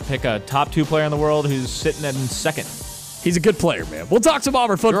 He's pick a top 2 player in the world who's sitting in second. He's a good player, man. We'll talk some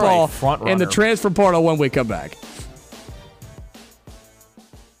Auburn football in the transfer portal when we come back.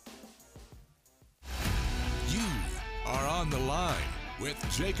 You are on the line with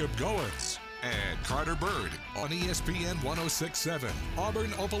Jacob Goins and Carter Byrd on ESPN 106.7, Auburn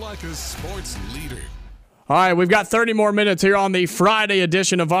Opelika's sports leader. All right, we've got 30 more minutes here on the Friday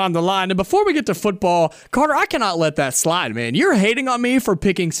edition of On the Line. And before we get to football, Carter, I cannot let that slide, man. You're hating on me for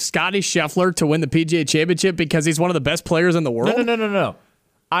picking Scotty Scheffler to win the PGA Championship because he's one of the best players in the world? No.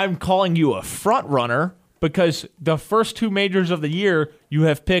 I'm calling you a front runner because the first 2 majors of the year, you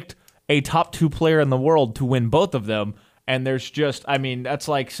have picked a top 2 player in the world to win both of them. And there's just, I mean, that's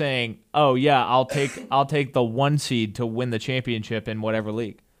like saying, oh yeah, I'll take the 1 seed to win the championship in whatever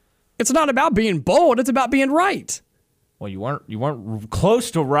league. It's not about being bold. It's about being right. Well, you weren't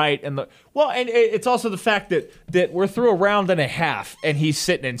close to right, and it's also the fact that we're through a round and a half, and he's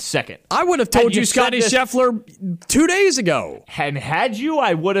sitting in second. I would have told you Scotty Scheffler 2 days ago. And had you,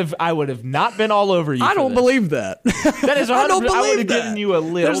 I would have not been all over you. I don't believe that. That is, I don't believe I would have given you a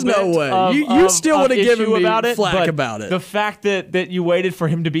little. There's no way. You still would have given me flack about it. The fact that you waited for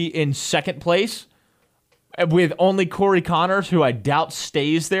him to be in second place with only Corey Connors, who I doubt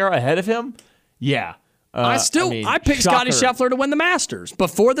stays there ahead of him, yeah. I picked Scotty Scheffler to win the Masters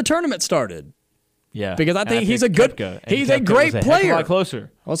before the tournament started. Yeah, because I think he's a great player. A lot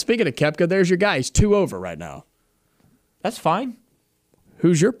closer. Well, speaking of Koepka, there's your guy. He's 2 over right now. That's fine.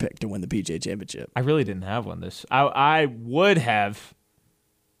 Who's your pick to win the PGA Championship? I really didn't have one. I would have.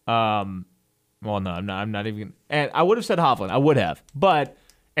 Well, no, I'm not even. And I would have said Hovland. I would have,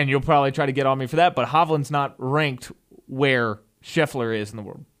 and you'll probably try to get on me for that. But Hovland's not ranked where Scheffler is in the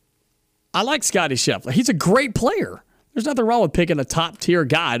world. I like Scotty Scheffler. He's a great player. There's nothing wrong with picking a top-tier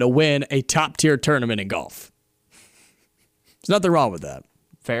guy to win a top-tier tournament in golf. There's nothing wrong with that.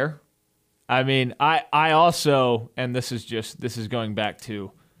 Fair. I mean, I also, and this is going back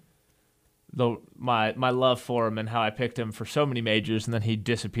to my love for him and how I picked him for so many majors, and then he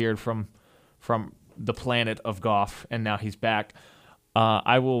disappeared from the planet of golf, and now he's back.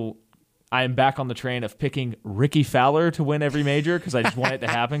 I am back on the train of picking Ricky Fowler to win every major because I just want it to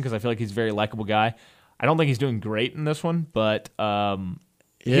happen because I feel like he's a very likable guy. I don't think he's doing great in this one, but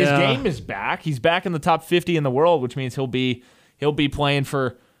his game is back. He's back in the top 50 in the world, which means he'll be playing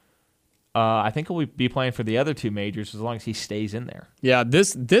for I think he'll be playing for the other two majors as long as he stays in there. Yeah,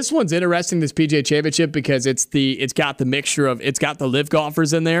 this one's interesting, this PGA Championship, because it's got the mixture of, it's got the live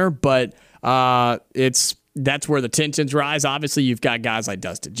golfers in there, but that's where the tensions rise. Obviously, you've got guys like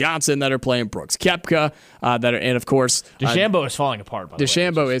Dustin Johnson that are playing, Brooks Koepka, and of course DeChambeau is falling apart. By the way,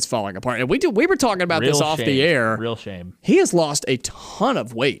 DeChambeau is falling apart, and we were talking about this off the air. Real shame. He has lost a ton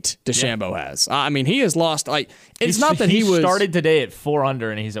of weight. DeChambeau has. I mean, he has lost It's not that he started today at 4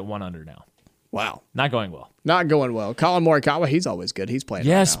 under and he's at 1 under now. Wow, not going well. Not going well. Colin Morikawa, he's always good. He's playing.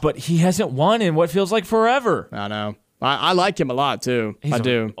 Yes, right now. but he hasn't won in what feels like forever. I know. I like him a lot too. I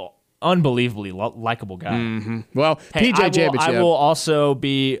do. Unbelievably likable guy. Mm-hmm. Well, hey, PGA Championship. I will also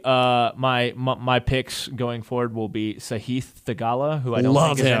be my picks going forward will be Sahith Theegala, who I don't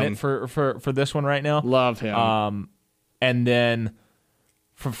think is in it for this one right now. Love him. And then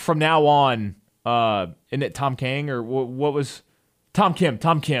from now on, isn't it Tom Kang or what was Tom Kim?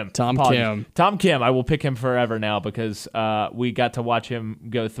 Tom Kim. I will pick him forever now because we got to watch him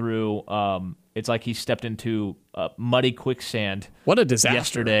go through. It's like he stepped into muddy quicksand. What a disaster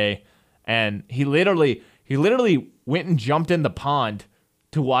yesterday. And he literally went and jumped in the pond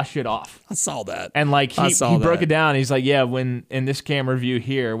to wash it off. I saw that. And he broke it down. He's like, yeah, when in this camera view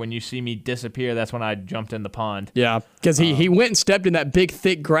here, when you see me disappear, that's when I jumped in the pond. Yeah, because he went and stepped in that big,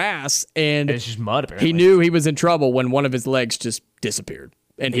 thick grass, and it's just mud, apparently. He knew he was in trouble when one of his legs just disappeared,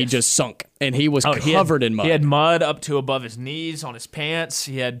 and he just sunk, and he was covered in mud. He had mud up to above his knees on his pants.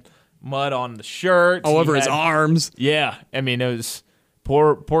 He had mud on the shirt. All over his arms. Yeah, I mean, it was...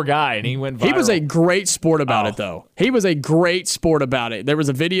 Poor guy, and he went viral. He was a great sport about it, though. He was a great sport about it. There was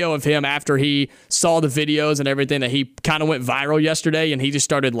a video of him after he saw the videos and everything that he kind of went viral yesterday, and he just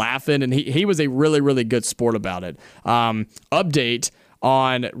started laughing, and he was a really, really good sport about it. Update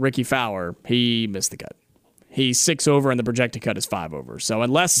on Ricky Fowler. He missed the cut. He's 6 over, and the projected cut is 5 over. So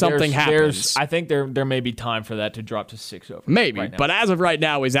unless something happens... I think there may be time for that to drop to 6 over. Maybe, right now. But as of right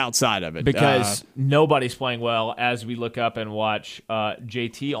now, he's outside of it. Because nobody's playing well as we look up and watch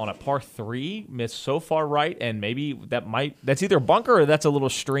JT on a par 3, missed so far right, and maybe that's either a bunker or that's a little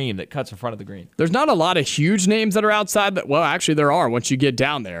stream that cuts in front of the green. There's not a lot of huge names that are outside. Well, actually, there are once you get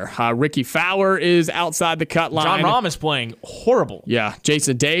down there. Ricky Fowler is outside the cut line. Jon Rahm is playing horrible. Yeah,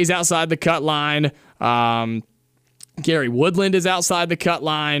 Jason Day's outside the cut line. Gary Woodland is outside the cut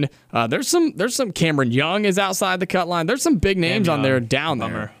line. There's some Cameron Young is outside the cut line. There's some big names on there down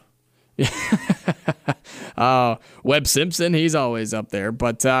there. Webb Simpson, he's always up there.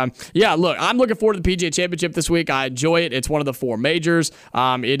 But yeah, look, I'm looking forward to the PGA Championship this week. I enjoy it. It's one of the 4 majors.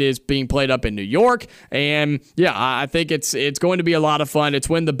 It is being played up in New York, and yeah, I think it's going to be a lot of fun. It's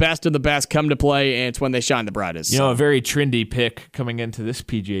when the best of the best come to play, and it's when they shine the brightest. You know, a very trendy pick coming into this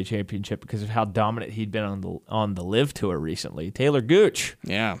PGA Championship because of how dominant he'd been on the Live Tour recently. Taylor Gooch.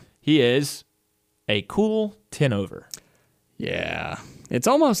 Yeah, he is a cool 10 over. Yeah. It's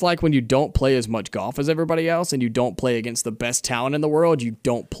almost like when you don't play as much golf as everybody else and you don't play against the best talent in the world, you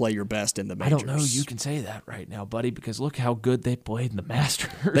don't play your best in the majors. I don't know you can say that right now, buddy, because look how good they played in the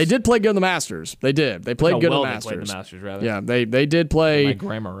Masters. They did play good in the Masters. They did. They played good in the Masters. They played the Masters, rather. Yeah, they did play. My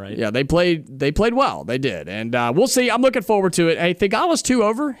grammar, right? Yeah, they played well. They did. And we'll see. I'm looking forward to it. Hey, Theegala's 2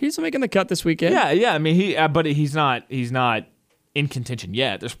 over. He's making the cut this weekend. Yeah. I mean, but he's not in contention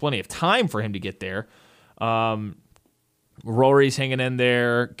yet. There's plenty of time for him to get there. Rory's hanging in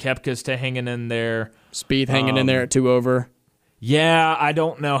there. Koepka's hanging in there. Spieth hanging in there at 2 over. Yeah, I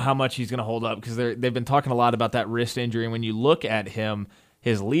don't know how much he's going to hold up because they've been talking a lot about that wrist injury. And when you look at him,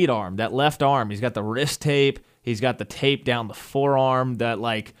 his lead arm, that left arm, he's got the wrist tape. He's got the tape down the forearm. That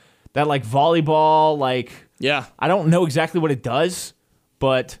volleyball. Yeah, I don't know exactly what it does,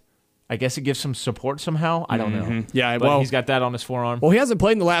 but I guess it gives some support somehow. I don't know. Yeah, but he's got that on his forearm. Well, he hasn't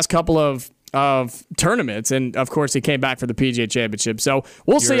played in the last couple of tournaments, and of course he came back for the PGA Championship. So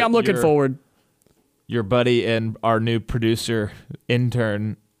we'll see. I'm looking forward. Your buddy and our new producer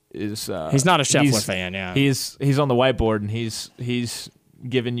intern is he's not a Scheffler fan. Yeah, he's on the whiteboard and he's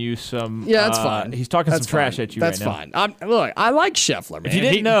giving you some. Yeah, that's fine. He's talking some trash at you. That's right now. Fine. Look, I like Scheffler, man. If you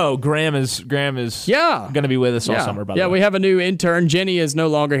didn't know, Graham is going to be with us all summer. By the way. We have a new intern. Jenny is no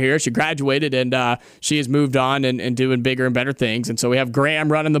longer here. She graduated and she has moved on and doing bigger and better things. And so we have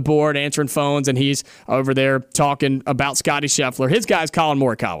Graham running the board, answering phones, and he's over there talking about Scotty Scheffler. His guy's Colin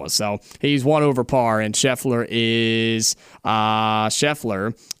Morikawa, so he's 1 over par, and Scheffler is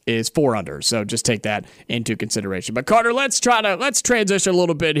 4 under. So just take that into consideration. But Carter, let's transition a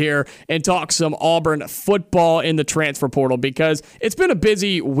little bit here and talk some Auburn football in the transfer portal, because it's been a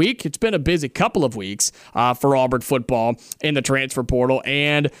busy week. It's been a busy couple of weeks for Auburn football in the transfer portal,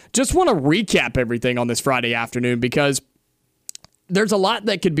 and just want to recap everything on this Friday afternoon, because there's a lot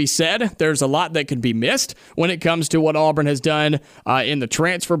that could be said. There's a lot that could be missed when it comes to what Auburn has done in the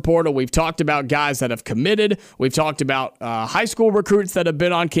transfer portal. We've talked about guys that have committed. We've talked about high school recruits that have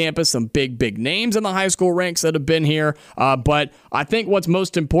been on campus, some big names in the high school ranks that have been here. But I think what's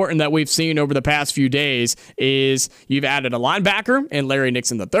most important that we've seen over the past few days is you've added a linebacker in Larry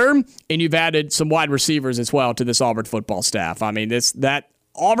Nixon III, and you've added some wide receivers as well to this Auburn football staff. I mean, that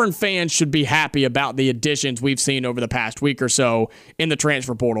Auburn fans should be happy about the additions we've seen over the past week or so in the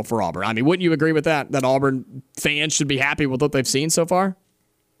transfer portal for Auburn. I mean, wouldn't you agree with that? That Auburn fans should be happy with what they've seen so far?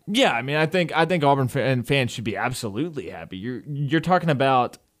 Yeah, I mean, I think Auburn fans should be absolutely happy. You're talking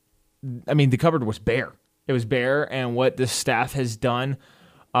about, I mean, the cupboard was bare. It was bare, and what this staff has done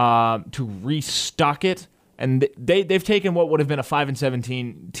to restock it, and they've taken what would have been a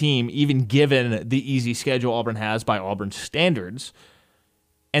 5-17 team, even given the easy schedule Auburn has by Auburn standards,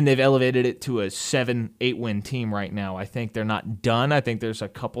 and they've elevated it to a 7-8 win team right now. I think they're not done. I think there's a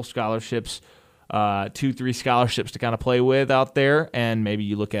couple scholarships, 2-3 scholarships to kind of play with out there, and maybe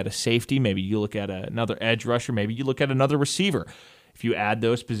you look at a safety, maybe you look at another edge rusher, maybe you look at another receiver. If you add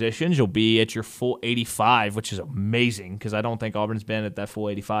those positions, you'll be at your full 85, which is amazing because I don't think Auburn's been at that full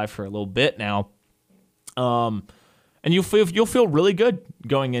 85 for a little bit now. And you'll feel really good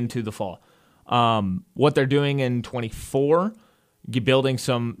going into the fall. What they're doing in 24. Building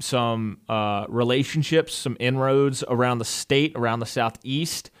some relationships, some inroads around the state, around the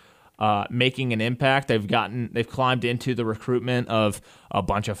Southeast, making an impact. They've climbed into the recruitment of a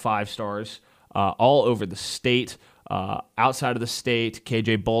bunch of 5-stars all over the state, outside of the state.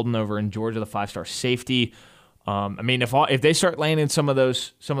 KJ Bolden over in Georgia, the 5-star safety. I mean, if they start landing some of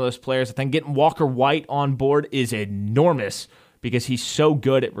those players, I think getting Walker White on board is enormous because he's so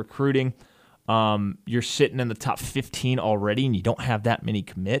good at recruiting. You're sitting in the top 15 already, and you don't have that many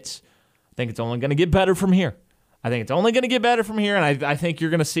commits. I think it's only going to get better from here. And I think you're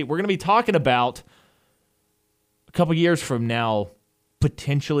going to see. We're going to be talking about a couple years from now,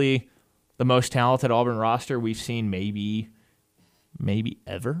 potentially the most talented Auburn roster we've seen, maybe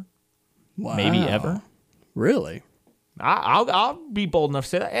ever. Wow. Maybe ever. Really? I'll be bold enough to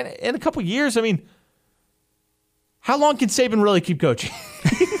say that. And in a couple years, I mean, how long can Saban really keep coaching?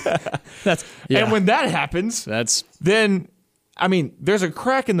 And when that happens, then I mean, there's a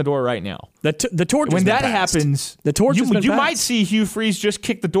crack in the door right now. The torch. When that happens, the torch. You might see Hugh Freeze just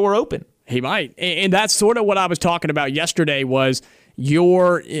kick the door open. He might, and that's sort of what I was talking about yesterday. Was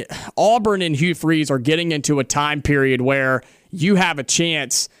your Auburn and Hugh Freeze are getting into a time period where you have a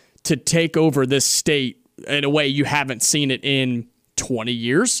chance to take over this state in a way you haven't seen it in 20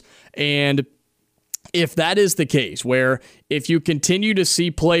 years, and if that is the case, where if you continue to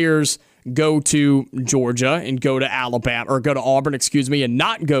see players go to Georgia and go to Alabama, or go to Auburn, and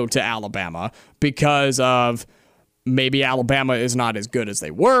not go to Alabama because of maybe Alabama is not as good as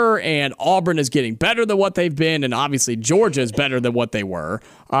they were, and Auburn is getting better than what they've been, and obviously Georgia is better than what they were.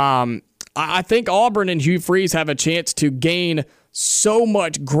 I think Auburn and Hugh Freeze have a chance to gain so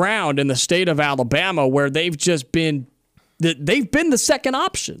much ground in the state of Alabama where they've been the second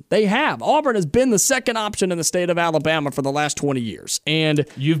option. They have. Auburn has been the second option in the state of Alabama for the last 20 years. And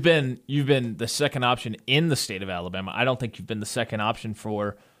you've been the second option in the state of Alabama. I don't think you've been the second option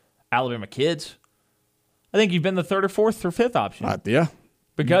for Alabama kids. I think you've been the third or fourth or fifth option. Yeah.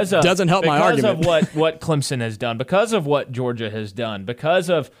 Because of, doesn't help my argument. Because of what Clemson has done, because of what Georgia has done, because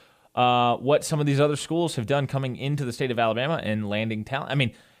of what some of these other schools have done coming into the state of Alabama and landing talent. I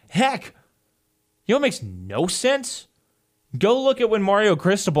mean, heck, you know what makes no sense? Go look at when Mario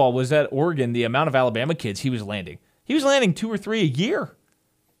Cristobal was at Oregon, the amount of Alabama kids he was landing. He was landing 2 or 3 a year.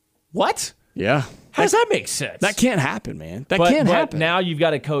 What? Yeah. How does that make sense? That can't happen, man. That can't happen. Now you've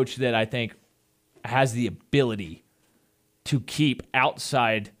got a coach that I think has the ability to keep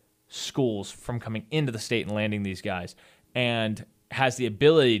outside schools from coming into the state and landing these guys, and has the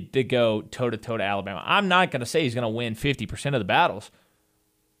ability to go toe-to-toe to Alabama. I'm not going to say he's going to win 50% of the battles,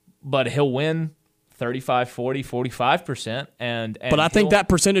 but he'll win 35, 40, 45%. But I think that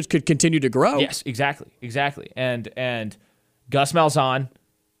percentage could continue to grow. Yes, exactly. And Gus Malzahn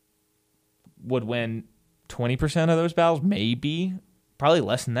would win 20% of those battles, maybe. Probably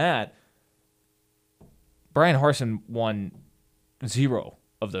less than that. Brian Harsin won 0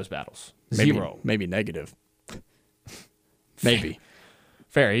 of those battles. Zero. Maybe negative. Maybe.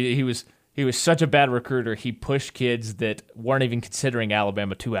 Fair. He was such a bad recruiter, he pushed kids that weren't even considering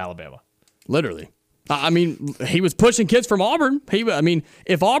Alabama to Alabama. Literally. I mean, he was pushing kids from Auburn.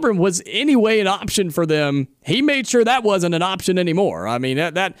 If Auburn was anyway an option for them, he made sure that wasn't an option anymore. I mean,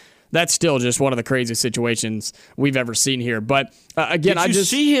 that's still just one of the craziest situations we've ever seen here. But again, Did you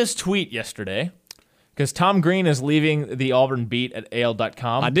see his tweet yesterday? because Tom Green is leaving the Auburn beat at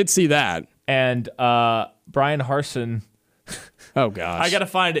AL.com. I did see that. And Brian Harsin. Oh, gosh. I got to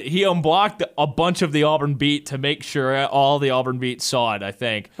find it. He unblocked a bunch of the Auburn beat to make sure all the Auburn beat saw it, I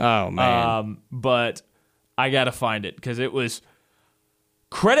think. Oh, man. But I got to find it because it was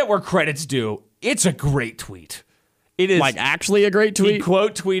credit where credit's due. It's a great tweet. It is like actually a great tweet. He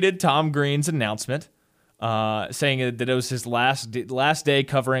quote tweeted Tom Green's announcement, saying that it was his last day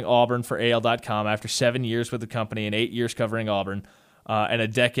covering Auburn for AL.com after 7 years with the company and 8 years covering Auburn and a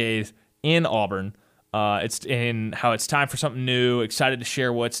decade in Auburn. It's in how it's time for something new. Excited to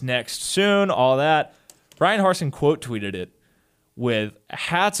share what's next soon. All that. Brian Harsin quote tweeted it with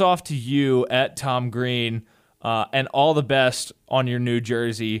 "Hats off to you at Tom Green and all the best on your new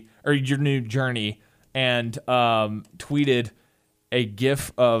jersey or your new journey." And tweeted a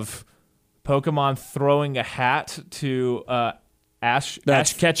GIF of Pokemon throwing a hat to Ash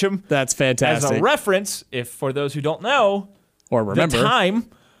Ketchum. That's fantastic. As a reference, if for those who don't know or remember, the time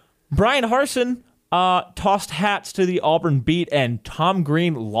Brian Harsin tossed hats to the Auburn beat, and Tom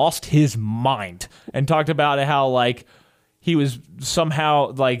Green lost his mind and talked about how like he was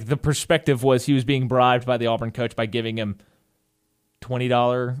somehow like the perspective was he was being bribed by the Auburn coach by giving him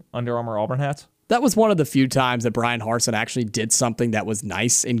 $20 Under Armour Auburn hats. That was one of the few times that Brian Harsin actually did something that was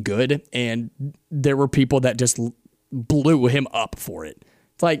nice and good, and there were people that just blew him up for it.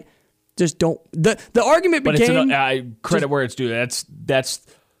 It's like, just don't. The argument became. But it's credit where it's due. That's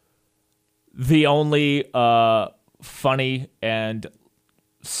the only funny and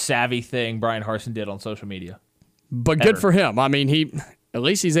savvy thing Brian Harsin did on social media. But good for him. I mean, at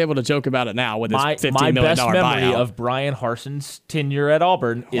least he's able to joke about it now with his $15 million buyout. My best memory of Brian Harsin's tenure at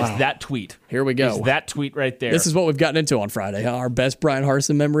Auburn is that tweet. Here we go. Is that tweet right there. This is what we've gotten into on Friday, huh? Our best Brian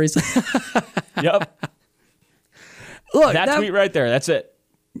Harsin memories. Yep. Look, that tweet right there. That's it.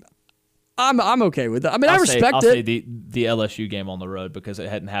 I'm okay with that. I mean, I respect it. I'll say the LSU game on the road because it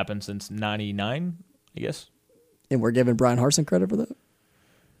hadn't happened since '99, I guess. And we're giving Brian Harsin credit for that?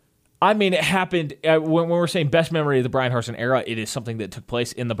 I mean, it happened when we're saying best memory of the Brian Harsin era. It is something that took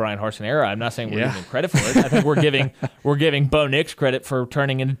place in the Brian Harsin era. I'm not saying we're giving credit for it. I think we're giving Bo Nix credit for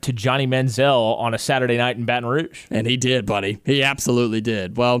turning into Johnny Manziel on a Saturday night in Baton Rouge. And he did, buddy. He absolutely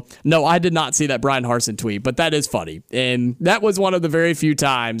did. Well, no, I did not see that Brian Harsin tweet, but that is funny. And that was one of the very few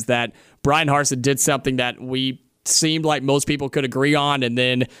times that Brian Harsin did something that we seemed like most people could agree on, and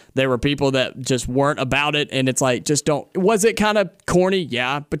then there were people that just weren't about it, and it's like, just don't. Was it kind of corny?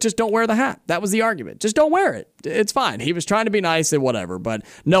 Yeah, but just don't wear the hat. That was the argument. Just don't wear it. It's fine. He was trying to be nice and whatever, but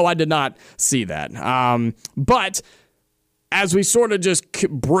no, I did not see that. But as we sort of just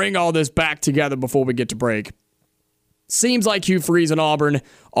bring all this back together before we get to break, seems like Hugh Freeze and Auburn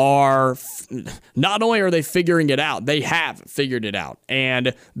are, not only are they figuring it out, they have figured it out.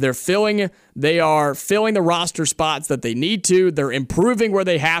 And they are filling the roster spots that they need to. They're improving where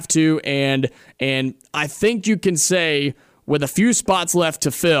they have to. And I think you can say, with a few spots left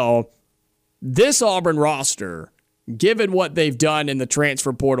to fill, this Auburn roster, given what they've done in the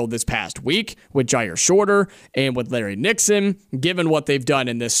transfer portal this past week with Jair Shorter and with Larry Nixon, given what they've done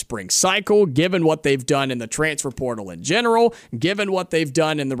in this spring cycle, given what they've done in the transfer portal in general, given what they've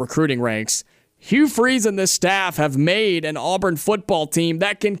done in the recruiting ranks, Hugh Freeze and this staff have made an Auburn football team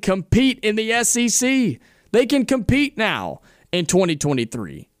that can compete in the SEC. They can compete now in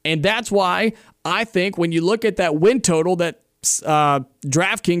 2023. And that's why I think when you look at that win total that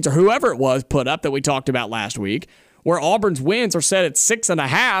DraftKings or whoever it was put up that we talked about last week, where Auburn's wins are set at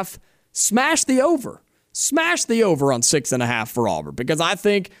 6.5, smash the over. Smash the over on 6.5 for Auburn, because I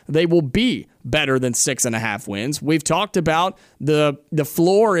think they will be better than 6.5 wins. We've talked about the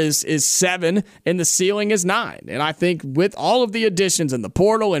floor is 7 and the ceiling is 9. And I think with all of the additions in the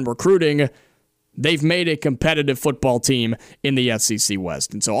portal and recruiting, they've made a competitive football team in the SEC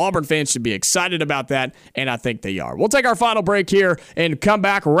West. And so Auburn fans should be excited about that, and I think they are. We'll take our final break here and come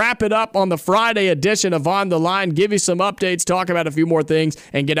back, wrap it up on the Friday edition of On the Line, give you some updates, talk about a few more things,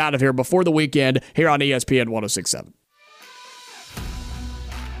 and get out of here before the weekend here on ESPN 106.7.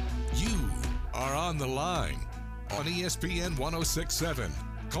 You are On the Line on ESPN 106.7.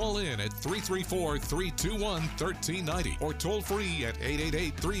 Call in at 334-321-1390 or toll free at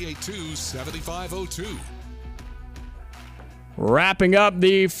 888-382-7502. Wrapping up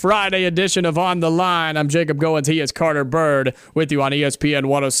the Friday edition of On the Line, I'm Jacob Goins. He is Carter Byrd with you on ESPN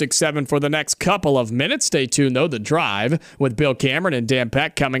 106.7 for the next couple of minutes. Stay tuned, though. The Drive with Bill Cameron and Dan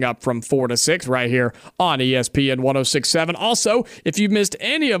Peck coming up from 4 to 6 right here on ESPN 106.7. Also, if you've missed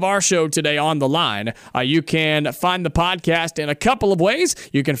any of our show today on the line, you can find the podcast in a couple of ways.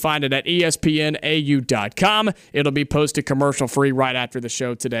 You can find it at espnau.com. It'll be posted commercial-free right after the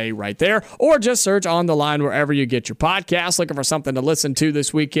show today right there. Or just search On the Line wherever you get your podcast. Looking for something to listen to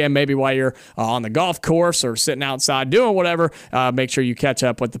this weekend, maybe while you're on the golf course or sitting outside doing whatever, make sure you catch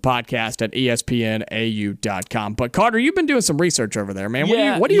up with the podcast at espnau.com. But Carter, you've been doing some research over there, man.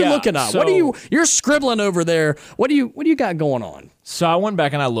 What are you looking at? So, you're scribbling over there. What do you got going on? So I went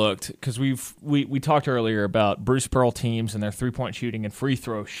back and I looked because we talked earlier about Bruce Pearl teams and their 3-point shooting and free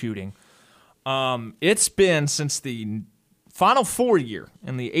throw shooting. It's been since the Final Four year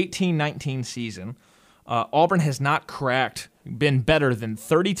in the 18-19 season, Auburn has not been better than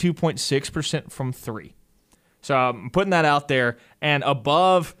 32.6% from three. So I'm putting that out there. And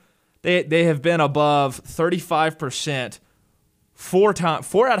above, they have been above 35% 4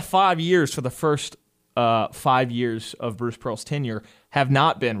 out of 5 years for the first 5 years of Bruce Pearl's tenure, have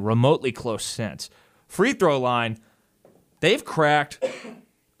not been remotely close since. Free throw line, they've cracked, been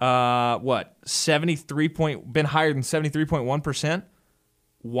higher than 73.1%.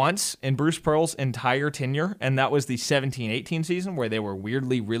 Once in Bruce Pearl's entire tenure, and that was the 17-18 season where they were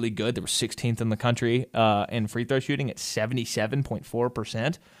weirdly really good. They were 16th in the country in free throw shooting at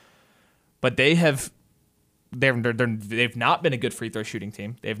 77.4%. But they've not been a good free throw shooting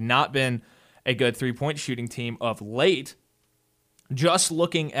team. They've not been a good 3-point shooting team of late. Just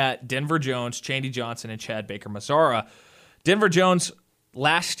looking at Denver Jones, Chandy Johnson, and Chad Baker-Mazara, Denver Jones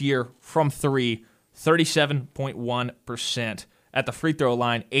last year from three, 37.1%. At the free throw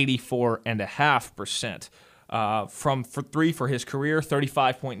line, 84.5%. For three for his career,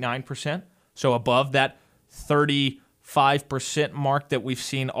 35.9%. So above that 35% mark that we've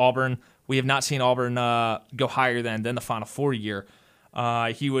seen Auburn. We have not seen Auburn go higher than the Final Four year.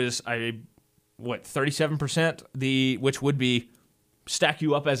 He was 37%, which would be stack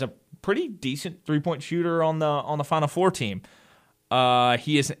you up as a pretty decent 3-point shooter on the Final Four team.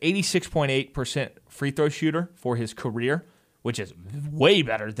 He is an 86.8% free throw shooter for his career, which is way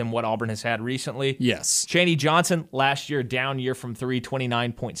better than what Auburn has had recently. Yes. Chandy Johnson, last year, down year from three,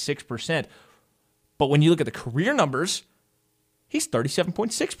 29.6%. But when you look at the career numbers, he's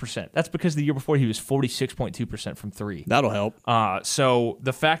 37.6%. That's because the year before he was 46.2% from three. That'll help. So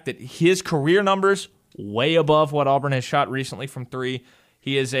the fact that his career numbers, way above what Auburn has shot recently from three.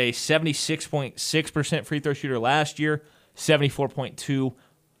 He is a 76.6% free throw shooter last year, 74.2%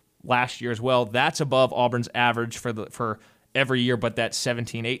 last year as well. That's above Auburn's average for every year but that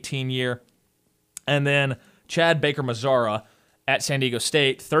 17-18 year. And then Chad Baker-Mazara at San Diego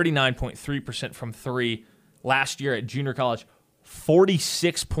State, 39.3% from three. Last year at junior college,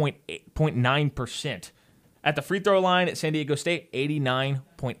 46.9%. At the free throw line at San Diego State,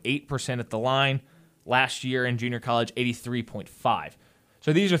 89.8% at the line. Last year in junior college, 83.5%.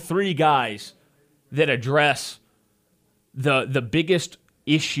 So these are three guys that address the biggest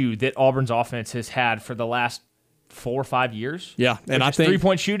issue that Auburn's offense has had for the last 4 or 5 years. Yeah, and I think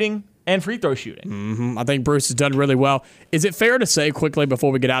 3-point shooting and free throw shooting. Mm-hmm. I think Bruce has done really well. Is it fair to say, quickly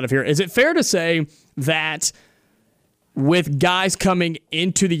before we get out of here, is it fair to say that with guys coming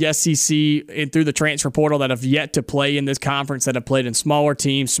into the SEC and through the transfer portal that have yet to play in this conference, that have played in smaller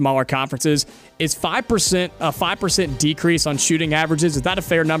teams, smaller conferences, is 5% a 5% decrease on shooting averages? Is that a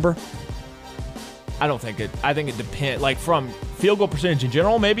fair number? I don't think it. I think it depends. Like from field goal percentage in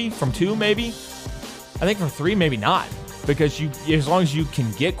general, maybe from 2, maybe. I think from 3, maybe not, because as long as you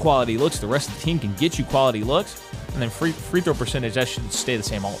can get quality looks, the rest of the team can get you quality looks, and then free throw percentage that should stay the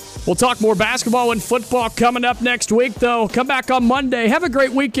same all. We'll talk more basketball and football coming up next week, though. Come back on Monday. Have a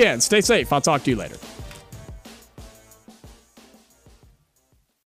great weekend. Stay safe. I'll talk to you later.